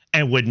Bowl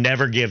and would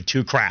never give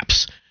two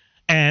craps.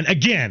 And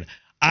again,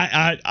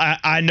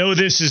 I know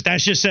that's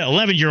just an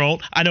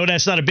 11-year-old. I know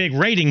that's not a big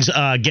ratings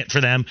get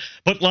for them,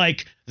 but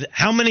like,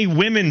 how many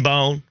women,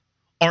 Bone,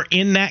 are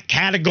in that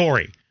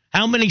category?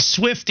 How many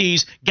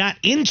Swifties got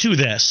into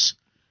this?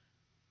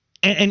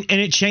 And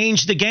it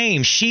changed the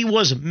game. She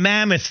was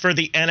mammoth for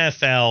the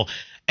NFL,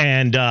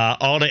 and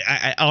all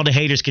the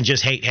haters can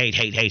just hate.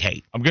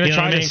 I'm going to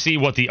try to see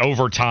what the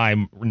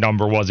overtime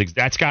number was.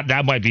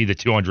 That might be the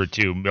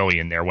 202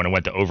 million there when it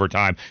went to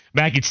overtime.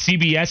 Mac, it's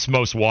CBS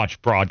most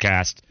watched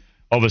broadcast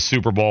of a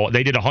Super Bowl.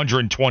 They did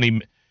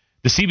 120.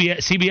 The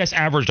CBS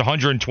averaged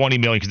 120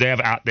 million because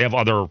they have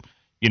other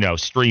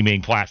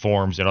streaming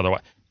platforms and other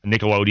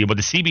Nickelodeon, but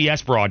the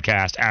CBS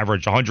broadcast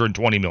averaged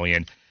 120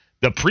 million.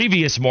 The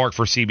previous mark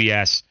for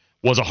CBS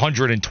was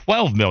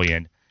 112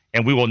 million,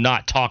 and we will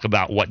not talk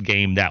about what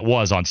game that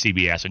was on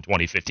CBS in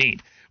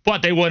 2015.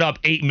 But they went up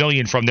 8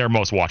 million from their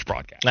most watched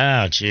broadcast.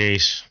 Oh,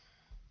 jeez.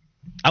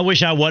 I wish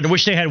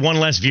they had one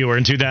less viewer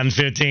in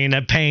 2015.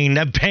 That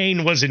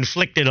pain was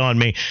inflicted on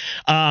me.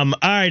 All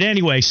right,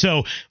 anyway,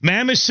 so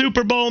mammoth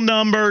Super Bowl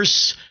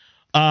numbers.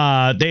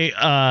 The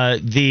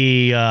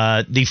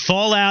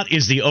fallout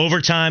is the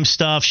overtime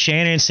stuff.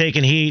 Shannon's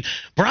taking heat.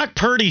 Brock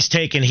Purdy's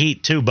taking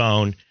heat too,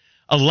 Bone.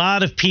 A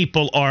lot of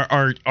people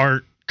are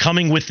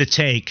coming with the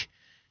take.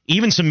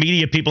 Even some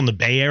media people in the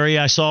Bay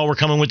Area I saw were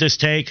coming with this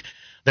take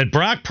that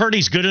Brock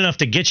Purdy's good enough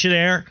to get you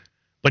there,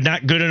 but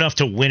not good enough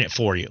to win it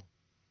for you.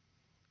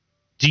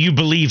 Do you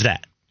believe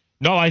that?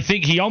 No, I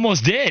think he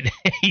almost did.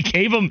 He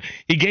gave him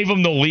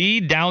the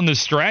lead down the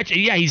stretch.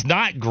 Yeah, he's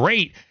not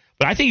great,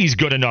 but I think he's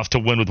good enough to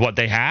win with what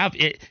they have.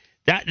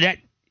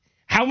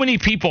 How many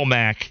people,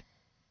 Mac,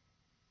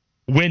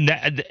 win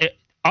that?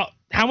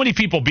 How many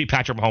people beat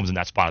Patrick Mahomes in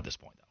that spot at this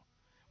point, though?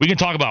 We can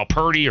talk about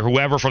Purdy or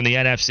whoever from the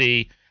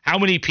NFC. How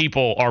many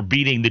people are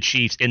beating the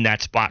Chiefs in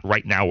that spot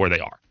right now where they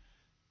are?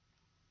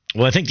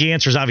 Well, I think the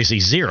answer is obviously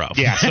zero.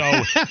 Yeah,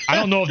 so I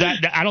don't know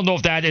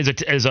if that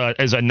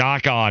is a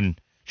knock on,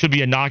 should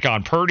be a knock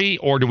on Purdy,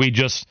 or do we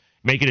just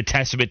make it a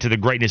testament to the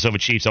greatness of a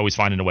Chiefs always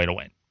finding a way to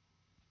win?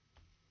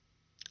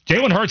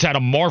 Jalen Hurts had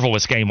a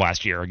marvelous game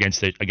last year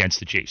against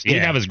the Chiefs. He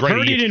didn't have as great.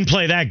 Purdy didn't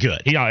play that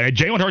good.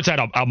 Jalen Hurts had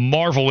a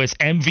marvelous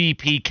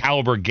MVP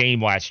caliber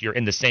game last year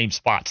in the same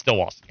spot. Still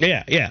lost.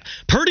 Yeah.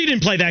 Purdy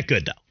didn't play that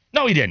good, though.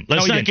 No, he didn't.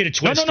 Let's not get it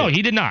twisted. No,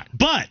 he did not.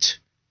 But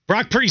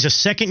Brock Purdy's a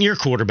second-year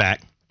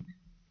quarterback.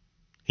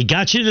 He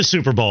got you to the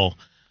Super Bowl.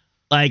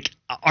 Like,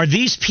 are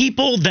these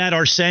people that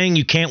are saying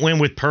you can't win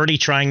with Purdy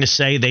trying to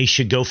say they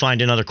should go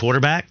find another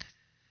quarterback?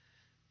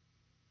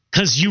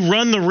 Because you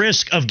run the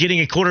risk of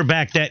getting a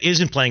quarterback that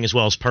isn't playing as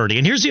well as Purdy.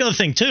 And here's the other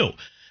thing, too.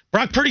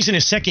 Brock Purdy's in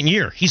his second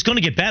year. He's going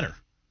to get better.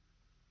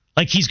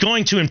 Like, he's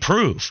going to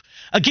improve.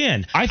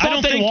 Again, I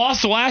thought they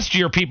lost last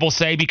year, people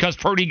say, because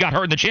Purdy got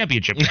hurt in the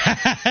championship.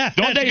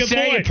 Don't they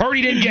say if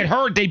Purdy didn't get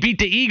hurt, they beat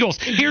the Eagles?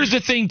 Here's the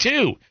thing,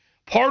 too.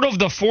 Part of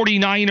the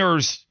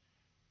 49ers,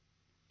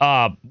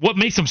 what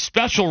makes them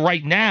special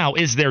right now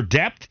is their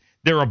depth,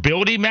 their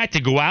ability, Matt,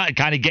 to go out and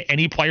kind of get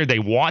any player they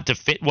want to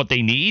fit what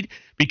they need,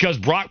 because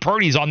Brock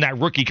Purdy's on that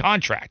rookie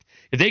contract.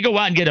 If they go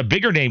out and get a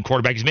bigger name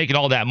quarterback who's making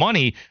all that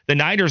money, the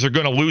Niners are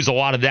going to lose a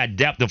lot of that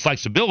depth and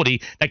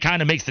flexibility that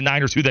kind of makes the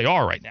Niners who they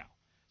are right now.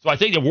 So I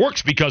think it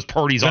works because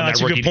Purdy's on that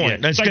rookie deal.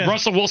 It's like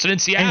Russell Wilson in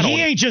Seattle. And he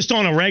ain't just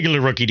on a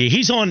regular rookie deal.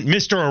 He's on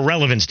Mr.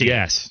 Irrelevance deal.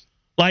 Yes.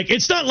 Like,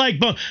 it's not like,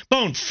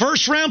 Bone,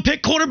 first-round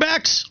pick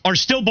quarterbacks are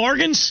still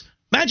bargains?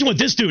 Imagine what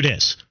this dude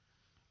is.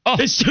 Oh.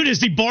 This dude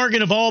is the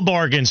bargain of all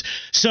bargains.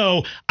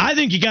 So I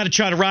think you got to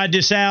try to ride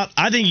this out.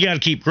 I think you got to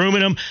keep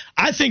grooming him.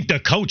 I think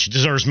the coach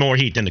deserves more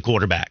heat than the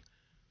quarterback.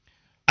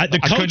 The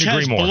coach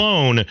has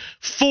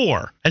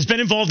been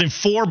involved in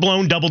 4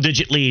 blown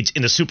double-digit leads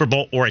in the Super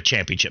Bowl or a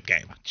championship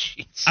game.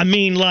 Jeez. I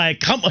mean,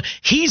 like,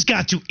 he's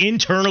got to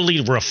internally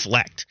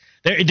reflect.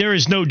 There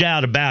is no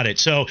doubt about it.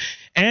 So,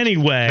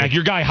 anyway. Like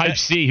your guy, Hype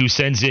C, who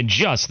sends in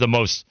just the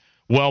most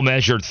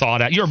well-measured,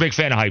 thought-out. You're a big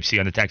fan of Hype C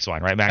on the text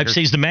line, right, Mac? Hype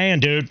C's the man,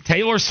 dude.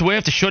 Taylor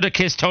Swift should have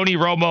kissed Tony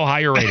Romo,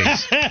 higher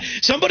ratings.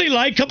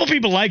 A couple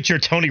people liked your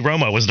Tony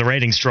Romo was the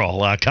ratings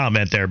troll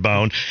comment there,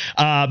 Bone.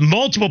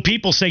 Multiple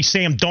people say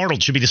Sam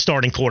Darnold should be the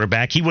starting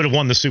quarterback. He would have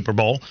won the Super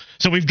Bowl.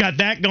 So we've got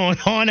that going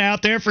on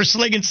out there for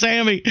Slinging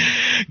Sammy.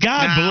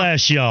 God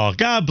bless y'all.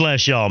 God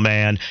bless y'all,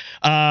 man.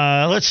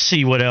 Let's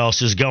see what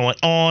else is going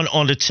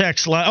on the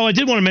text line. Oh, I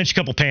did want to mention a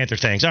couple Panther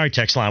things. All right,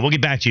 text line. We'll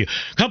get back to you.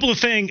 A couple of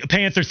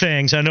Panther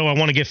things. I know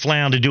I want to get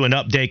Flound to do an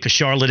update because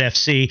Charlotte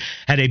FC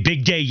had a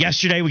big day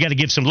yesterday. We got to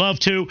give some love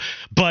to.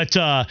 But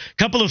a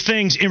couple of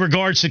things in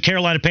regards to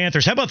Carolina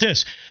Panthers. How about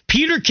this?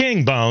 Peter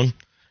King, Bone,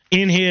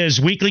 in his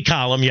weekly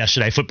column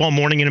yesterday, Football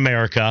Morning in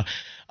America,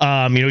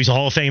 he's a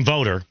Hall of Fame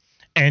voter.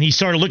 and he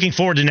started looking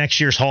forward to next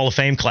year's Hall of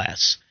Fame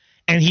class.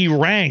 And he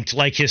ranked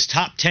like his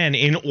top 10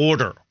 in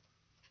order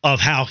of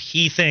how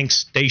he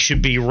thinks they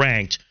should be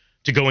ranked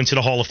to go into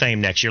the Hall of Fame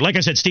next year. Like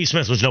I said, Steve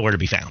Smith was nowhere to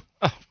be found.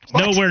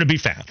 Nowhere to be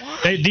found.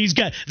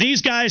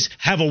 These guys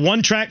have a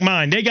one-track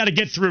mind. They got to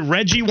get through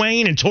Reggie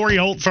Wayne and Torrey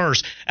Holt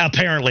first,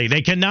 apparently.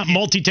 They cannot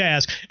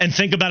multitask and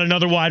think about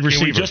another wide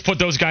receiver. Can we just put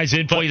those guys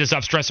in for you to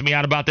stop stressing me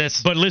out about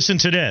this? But listen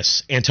to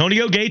this.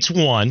 Antonio Gates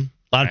won.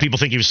 A lot of people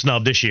think he was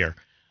snubbed this year.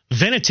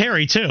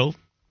 Vinatieri, too.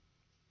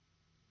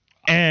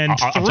 And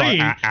three,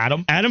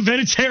 Adam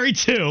Vinatieri,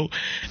 2.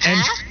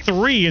 And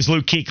 3 is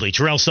Luke Kuechly.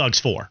 Terrell Suggs,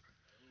 4.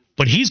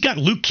 But he's got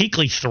Luke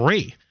Kuechly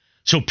 3.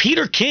 So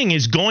Peter King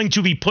is going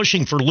to be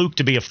pushing for Luke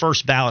to be a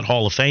first ballot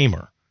Hall of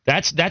Famer.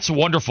 That's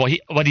wonderful.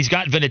 But he's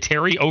got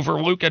Vinatieri over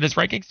Luke at his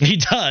rankings? He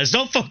does.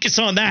 Don't focus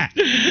on that.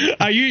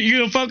 You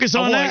don't focus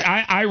on that?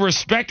 I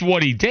respect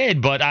what he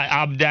did, but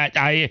I'm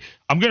going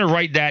to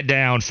write that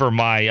down for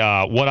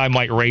my what I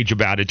might rage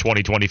about in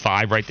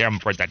 2025 right there. I'm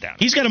going to write that down.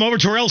 He's got him over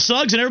Terrell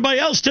Suggs and everybody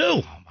else, too.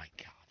 Oh, my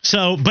God.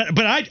 So,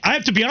 but I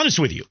have to be honest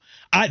with you.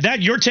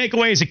 Your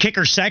takeaway is a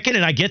kicker second,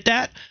 and I get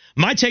that.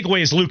 My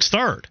takeaway is Luke's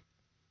third.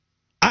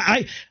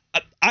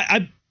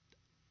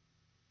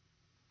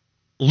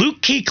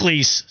 Luke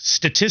Kuechly's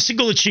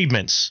statistical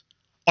achievements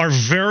are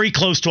very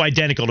close to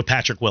identical to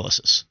Patrick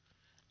Willis's.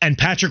 And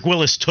Patrick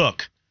Willis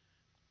took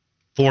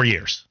 4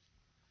 years.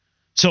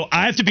 So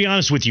I have to be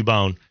honest with you,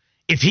 Bone.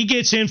 If he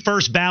gets in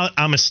first ballot,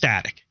 I'm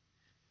ecstatic.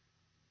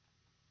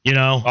 You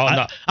know?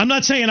 No. I'm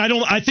not saying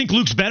I think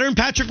Luke's better than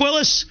Patrick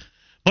Willis,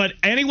 but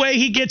anyway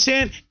he gets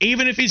in,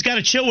 even if he's got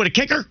to chill with a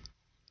kicker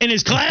in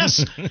his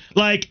class,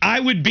 like, I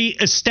would be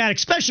ecstatic,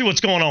 especially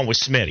what's going on with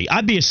Smitty.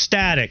 I'd be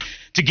ecstatic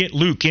to get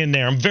Luke in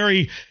there. I'm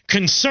very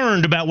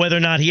concerned about whether or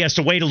not he has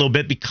to wait a little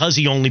bit because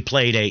he only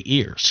played 8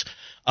 years.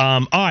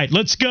 All right,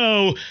 let's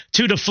go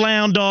to the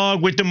Flound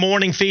Dog with the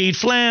morning feed.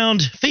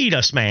 Flound, feed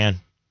us, man.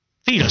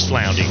 Feed us,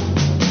 Floundy.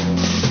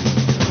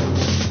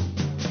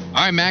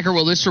 All right, Macker.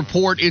 Well, this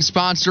report is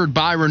sponsored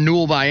by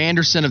Renewal by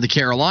Andersen of the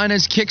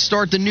Carolinas.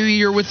 Kickstart the new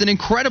year with an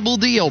incredible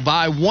deal.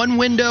 Buy one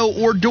window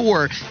or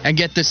door and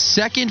get the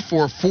second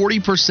for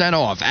 40%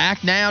 off.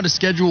 Act now to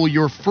schedule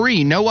your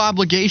free,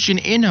 no-obligation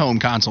in-home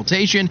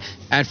consultation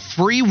at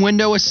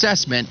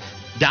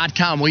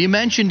freewindowassessment.com. Well, you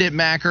mentioned it,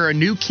 Macker. A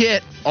new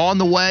kit on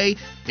the way.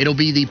 It'll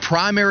be the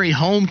primary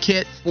home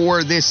kit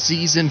for this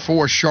season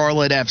for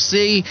Charlotte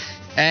FC.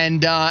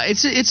 And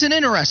it's an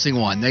interesting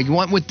one. They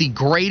went with the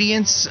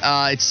gradients.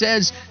 It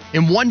says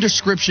in one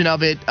description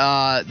of it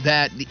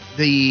that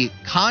the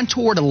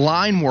contoured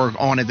line work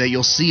on it that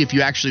you'll see if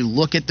you actually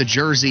look at the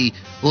jersey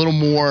a little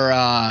more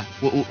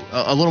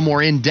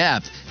in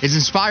depth is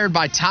inspired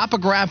by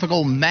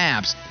topographical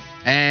maps,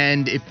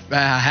 and it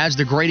has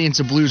the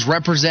gradients of blues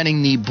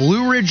representing the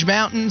Blue Ridge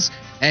Mountains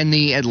and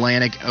the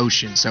Atlantic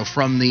Ocean. So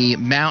from the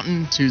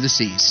mountain to the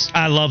seas.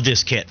 I love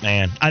this kit,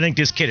 man. I think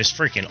this kit is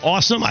freaking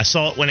awesome. I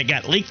saw it when it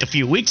got leaked a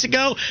few weeks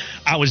ago.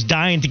 I was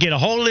dying to get a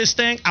hold of this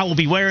thing. I will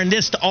be wearing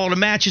this to all the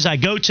matches I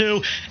go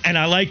to, and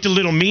I like the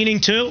little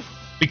meaning, too,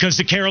 because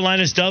the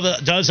Carolinas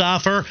does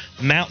offer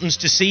mountains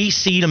to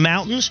sea to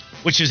mountains,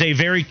 which is a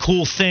very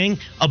cool thing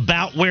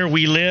about where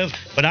we live.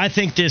 But I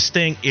think this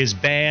thing is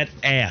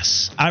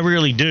badass. I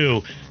really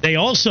do. They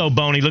also,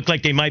 Boney, look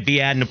like they might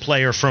be adding a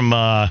player from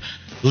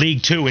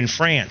League 2 in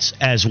France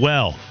as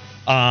well.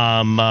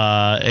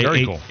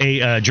 Very cool.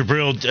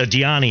 Jabril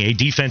Diani, a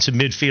defensive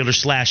midfielder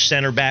 /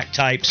 center back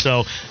type.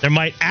 So there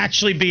might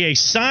actually be a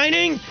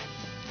signing.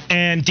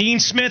 And Dean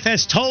Smith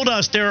has told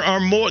us there are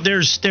more.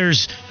 There's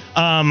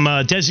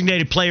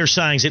designated player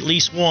signings, at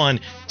least one,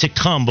 to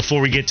come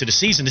before we get to the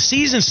season. The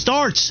season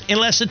starts in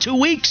less than 2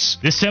 weeks.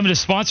 This segment is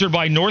sponsored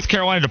by North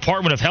Carolina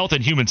Department of Health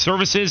and Human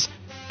Services.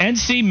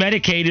 NC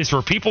Medicaid is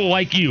for people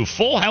like you.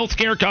 Full health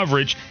care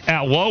coverage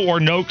at low or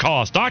no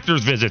cost.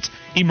 Doctor's visits,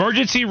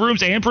 emergency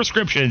rooms, and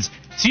prescriptions.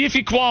 See if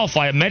you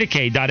qualify at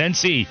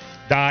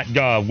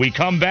medicaid.nc.gov. We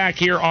come back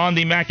here on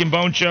the Mac and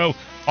Bone Show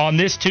on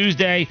this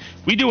Tuesday.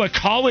 We do a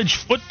college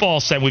football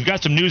segment. We've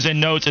got some news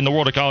and notes in the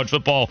world of college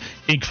football,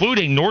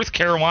 including North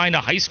Carolina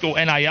high school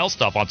NIL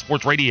stuff on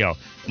Sports Radio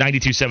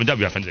 92.7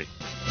 WFNZ.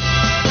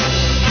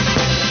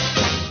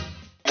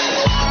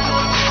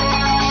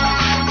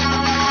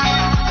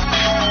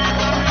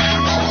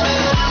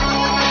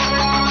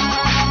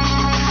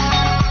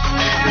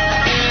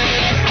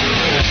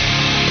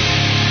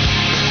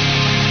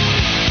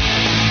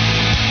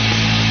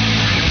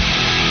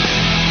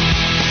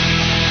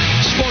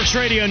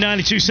 Radio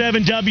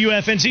 92.7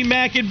 WFNZ.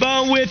 Mac and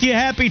Bone with you.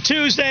 Happy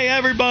Tuesday,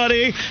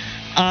 everybody.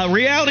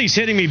 Reality's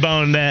hitting me,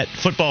 Bone, that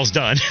football's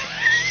done.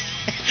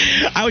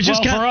 I was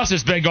just for us,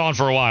 it's been gone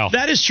for a while.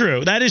 That is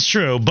true.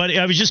 But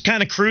I was just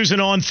kind of cruising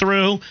on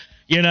through,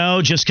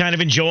 just kind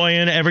of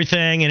enjoying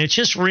everything, and it's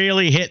just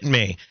really hitting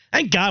me.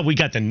 Thank God we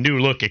got the new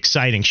look,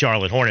 exciting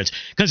Charlotte Hornets,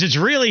 because it's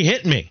really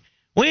hitting me.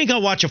 We ain't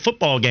going to watch a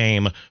football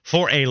game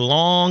for a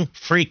long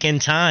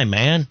freaking time,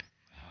 man.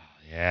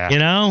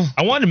 Yeah.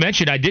 I wanted to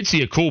mention, I did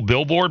see a cool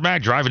billboard,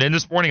 Mac, driving in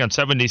this morning on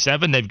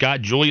 77. They've got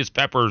Julius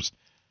Pepper's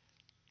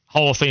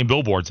Hall of Fame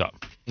billboards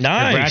up.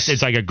 Nice. Congrats.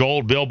 It's like a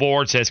gold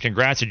billboard, says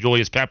congrats to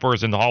Julius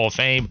Peppers in the Hall of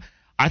Fame.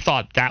 I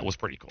thought that was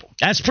pretty cool.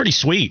 That's pretty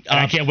sweet. And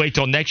I can't wait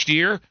till next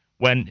year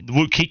when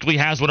Luke Kuechly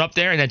has one up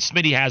there, and then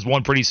Smitty has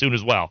one pretty soon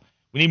as well.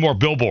 We need more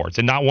billboards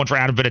and not one for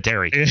Adam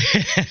Vinatieri.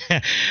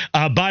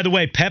 By the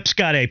way, Pep's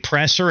got a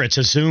presser. It's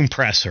a Zoom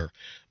presser,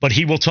 but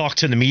he will talk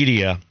to the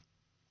media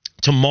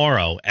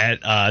tomorrow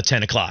at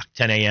 10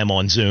 a.m.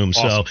 on Zoom.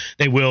 Awesome. So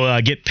they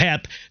will get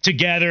Pep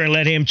together and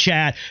let him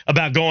chat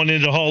about going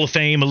into the Hall of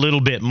Fame a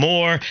little bit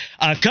more.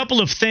 A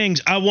couple of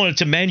things I wanted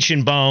to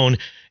mention, Bone,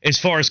 as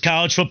far as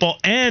college football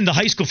and the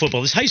high school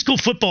football. This high school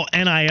football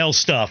NIL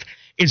stuff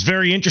is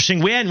very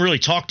interesting. We hadn't really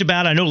talked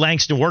about it. I know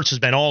Langston Wirtz has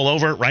been all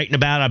over it, writing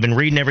about it. I've been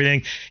reading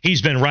everything.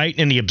 He's been writing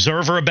in the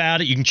Observer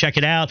about it. You can check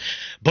it out.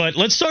 But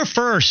let's start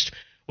first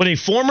with a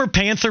former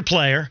Panther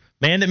player,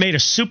 man that made a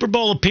Super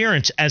Bowl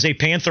appearance as a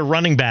Panther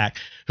running back,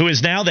 who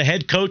is now the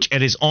head coach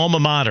at his alma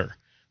mater.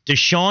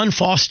 Deshaun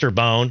Foster,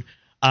 Bone,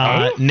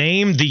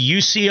 named the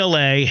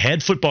UCLA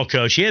head football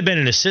coach. He had been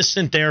an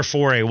assistant there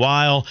for a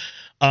while,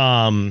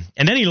 and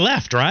then he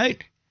left,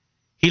 right?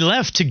 He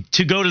left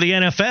to go to the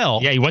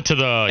NFL. Yeah, he went to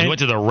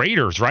the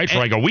Raiders, right, for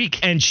like a week.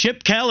 And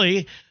Chip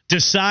Kelly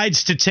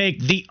decides to take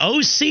the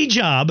OC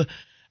job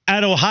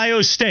at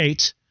Ohio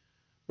State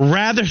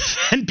rather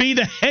than be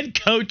the head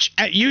coach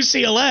at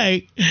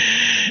UCLA.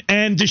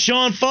 And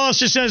Deshaun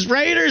Foster says,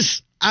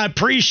 Raiders, I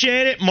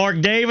appreciate it.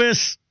 Mark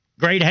Davis,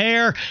 great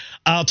hair.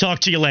 I'll talk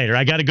to you later.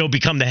 I got to go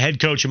become the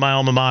head coach of my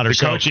alma mater. The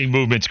coaching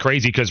movement's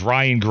crazy because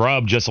Ryan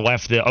Grubb just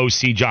left the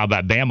OC job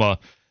at Bama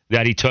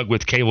that he took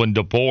with Kalen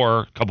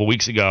DeBoer a couple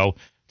weeks ago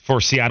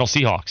for Seattle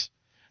Seahawks.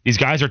 These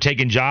guys are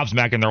taking jobs,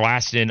 Mac, and they're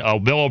lasting.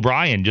 Bill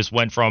O'Brien just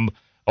went from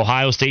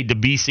Ohio State to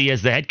BC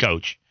as the head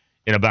coach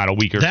in about a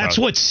week or so. That's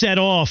what set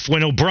off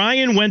when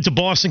O'Brien went to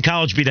Boston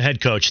College to be the head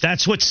coach.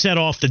 That's what set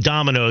off the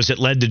dominoes that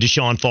led to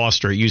Deshaun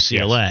Foster at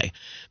UCLA. Yes.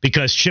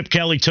 Because Chip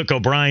Kelly took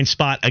O'Brien's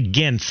spot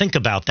again. Think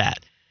about that.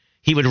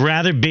 He would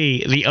rather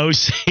be the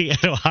OC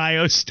at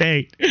Ohio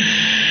State.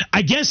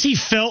 I guess he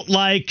felt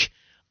like,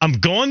 I'm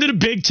going to the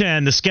Big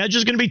Ten. The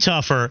schedule's going to be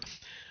tougher.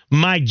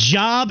 My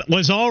job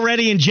was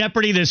already in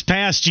jeopardy this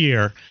past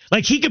year.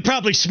 Like, he could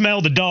probably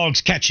smell the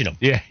dogs catching him.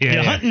 Yeah.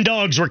 Hunting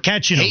dogs were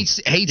catching him.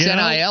 Hates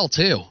NIL,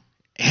 too.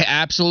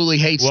 Absolutely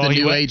hates the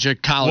new age of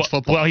college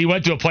football. Well, he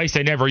went to a place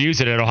they never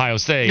use it at Ohio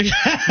State.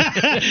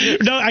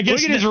 No, I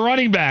guess look at his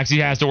running backs he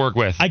has to work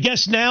with. I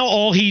guess now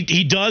all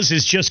he does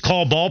is just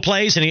call ball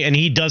plays, and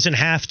he doesn't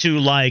have to,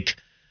 like...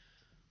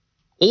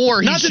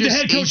 Or not that the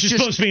head coach is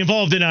supposed to be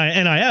involved in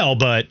NIL,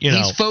 but,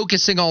 he's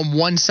focusing on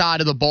one side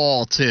of the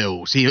ball,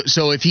 too.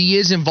 So if he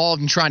is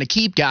involved in trying to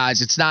keep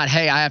guys, it's not,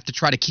 hey, I have to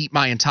try to keep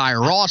my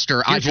entire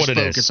roster. I just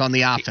focus on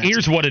the offense.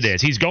 Here's what it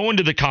is. He's going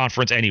to the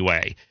conference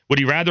anyway. Would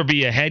he rather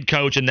be a head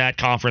coach in that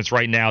conference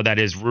right now that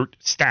is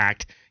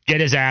stacked, get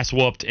his ass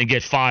whooped and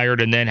get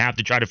fired and then have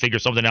to try to figure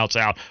something else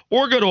out,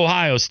 or go to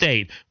Ohio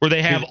State where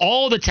they have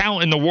all the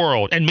talent in the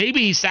world, and maybe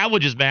he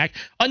salvages back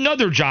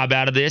another job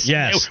out of this,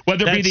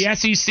 whether it be the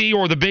SEC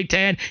or the Big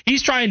Ten?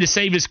 He's trying to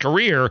save his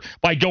career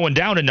by going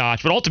down a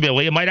notch, but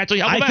ultimately it might actually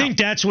help him out. I think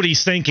that's what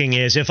he's thinking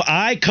is, if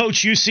I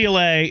coach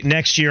UCLA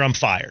next year, I'm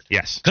fired.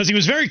 Yes. Because he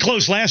was very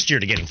close last year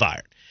to getting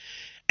fired.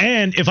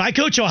 And if I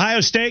coach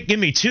Ohio State, give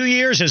me 2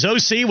 years as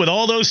OC with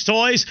all those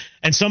toys,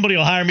 and somebody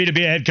will hire me to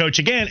be a head coach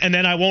again, and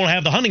then I won't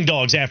have the hunting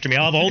dogs after me.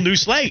 I'll have a whole new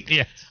slate.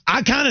 Yeah.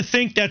 I kind of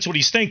think that's what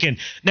he's thinking.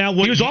 Now,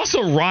 he was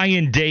also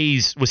Ryan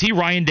Day's. Was he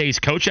Ryan Day's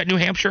coach at New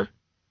Hampshire?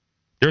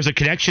 There's a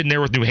connection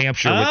there with New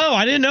Hampshire. Oh,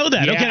 I didn't know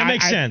that. Yeah, okay, that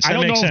makes sense. I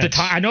don't know if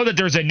I know that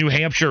there's a New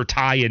Hampshire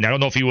tie-in. I don't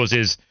know if he was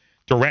his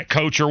direct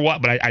coach or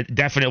what, but I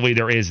definitely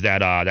there is that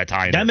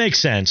tie-in. That makes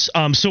sense.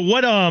 So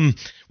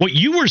what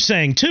you were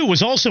saying too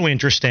was also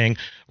interesting.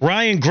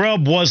 Ryan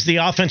Grubb was the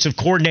offensive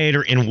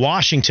coordinator in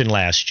Washington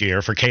last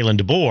year for Kalen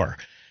DeBoer.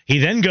 He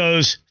then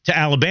goes to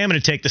Alabama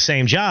to take the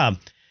same job,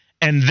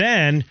 and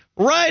then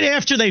right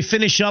after they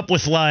finish up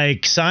with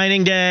like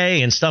signing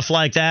day and stuff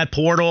like that,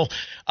 portal,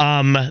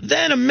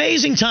 then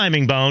amazing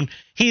timing, Bone.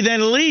 He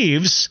then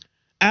leaves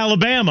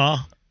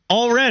Alabama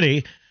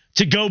already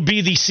to go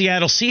be the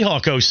Seattle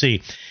Seahawks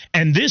OC.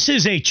 And this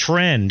is a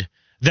trend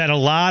that a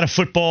lot of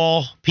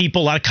football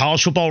people, a lot of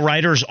college football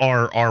writers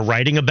are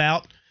writing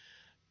about.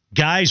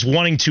 Guys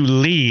wanting to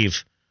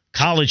leave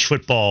college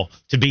football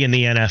to be in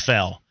the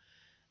NFL.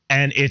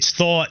 And it's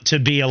thought to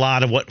be a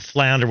lot of what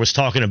Flounder was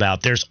talking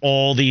about. There's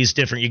all these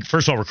different,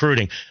 first of all,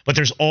 recruiting, but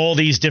there's all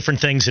these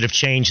different things that have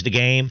changed the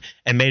game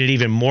and made it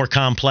even more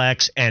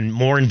complex and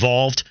more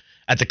involved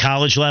at the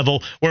college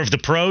level, where if the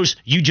pros,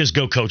 you just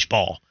go coach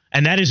ball.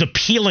 And that is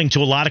appealing to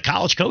a lot of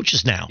college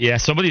coaches now. Yeah,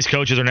 some of these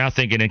coaches are now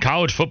thinking, in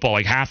college football,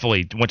 like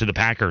Hafley went to the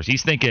Packers.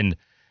 He's thinking,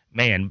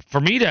 man,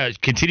 for me to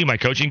continue my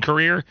coaching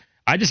career,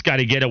 I just got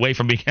to get away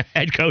from being a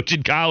head coach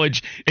in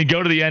college and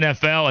go to the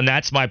NFL, and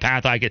that's my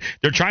path.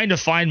 They're trying to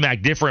find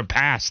different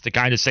paths to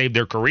kind of save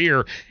their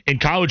career in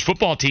college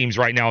football teams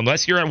right now.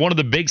 Unless you're at one of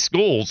the big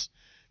schools,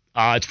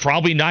 it's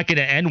probably not going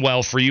to end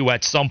well for you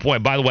at some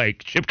point. By the way,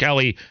 Chip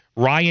Kelly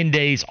Ryan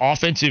Day's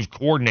offensive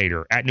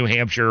coordinator at New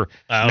Hampshire,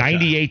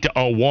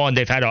 98-01.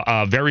 They've had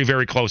a very,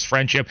 very close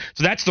friendship.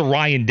 So that's the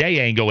Ryan Day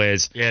angle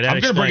is, I'm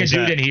going to bring a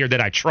dude in here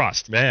that I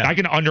trust. Yeah. Not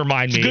going to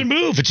undermine me. It's a good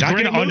move. It's not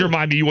going to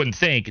undermine me. You wouldn't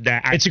think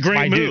that. It's a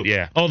great move. Dude,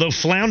 yeah. Although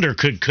Flounder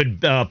could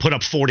put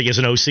up 40 as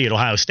an OC at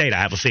Ohio State, I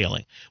have a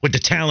feeling, with the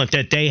talent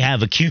that they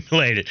have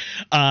accumulated.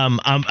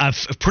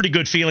 I've a pretty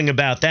good feeling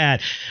about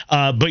that.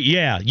 But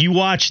yeah, you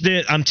watched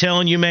it. I'm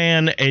telling you,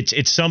 man,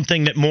 it's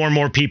something that more and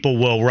more people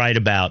will write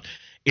about.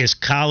 Is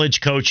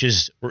college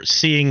coaches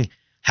seeing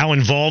how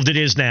involved it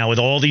is now with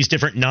all these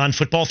different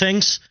non-football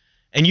things.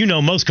 And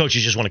most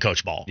coaches just want to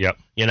coach ball. Yep.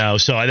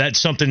 So that's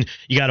something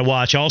you got to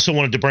watch. I also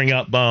wanted to bring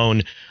up,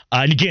 Bone,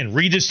 and again,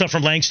 read this stuff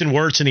from Langston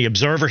Wirtz in The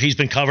Observer. He's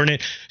been covering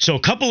it. So a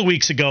couple of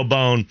weeks ago,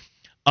 Bone,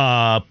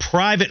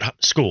 private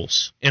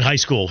schools in high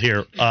school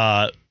here,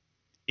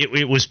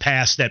 it was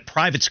passed that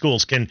private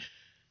schools can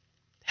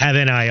have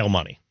NIL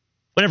money.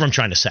 Whatever I'm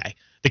trying to say.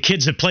 The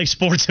kids that play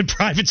sports in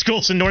private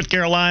schools in North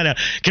Carolina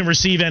can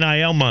receive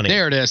NIL money.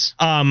 There it is.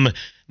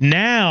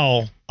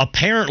 Now,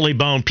 apparently,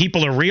 Bone,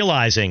 people are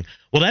realizing,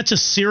 well, that's a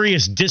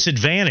serious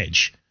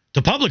disadvantage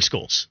to public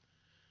schools.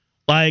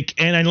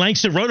 And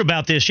Langston wrote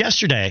about this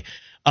yesterday.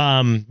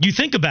 You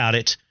think about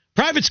it.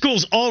 Private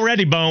schools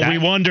already, Bone, we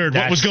wondered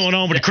what was going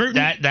on with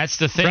recruiting. That's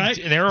the thing. Right?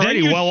 They're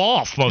already well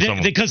off, most of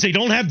them. Because they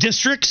don't have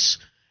districts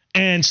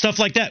and stuff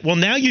like that. Well,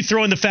 now you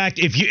throw in the fact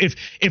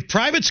if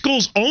private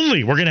schools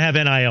only were going to have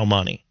NIL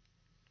money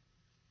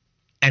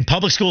and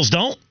public schools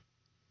don't,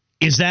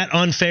 is that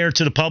unfair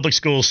to the public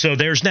schools? So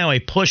there's now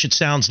a push, it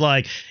sounds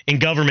like, in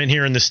government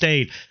here in the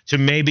state to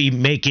maybe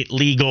make it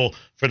legal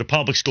for the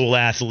public school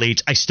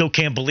athletes. I still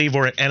can't believe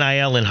we're at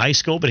NIL in high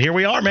school, but here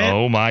we are, man.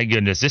 Oh, my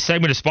goodness. This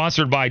segment is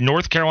sponsored by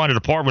North Carolina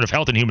Department of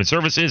Health and Human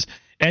Services.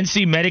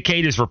 NC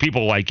Medicaid is for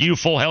people like you.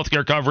 Full health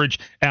care coverage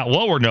at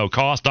low or no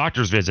cost.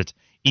 Doctor's visits,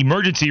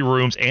 emergency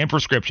rooms, and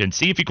prescriptions.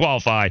 See if you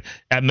qualify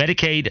at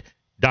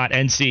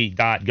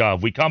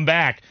medicaid.nc.gov. We come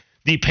back.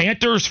 The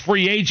Panthers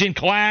free agent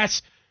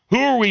class, who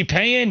are we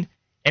paying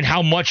and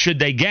how much should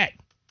they get?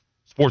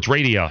 Sports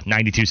Radio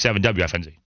 92.7 WFNZ.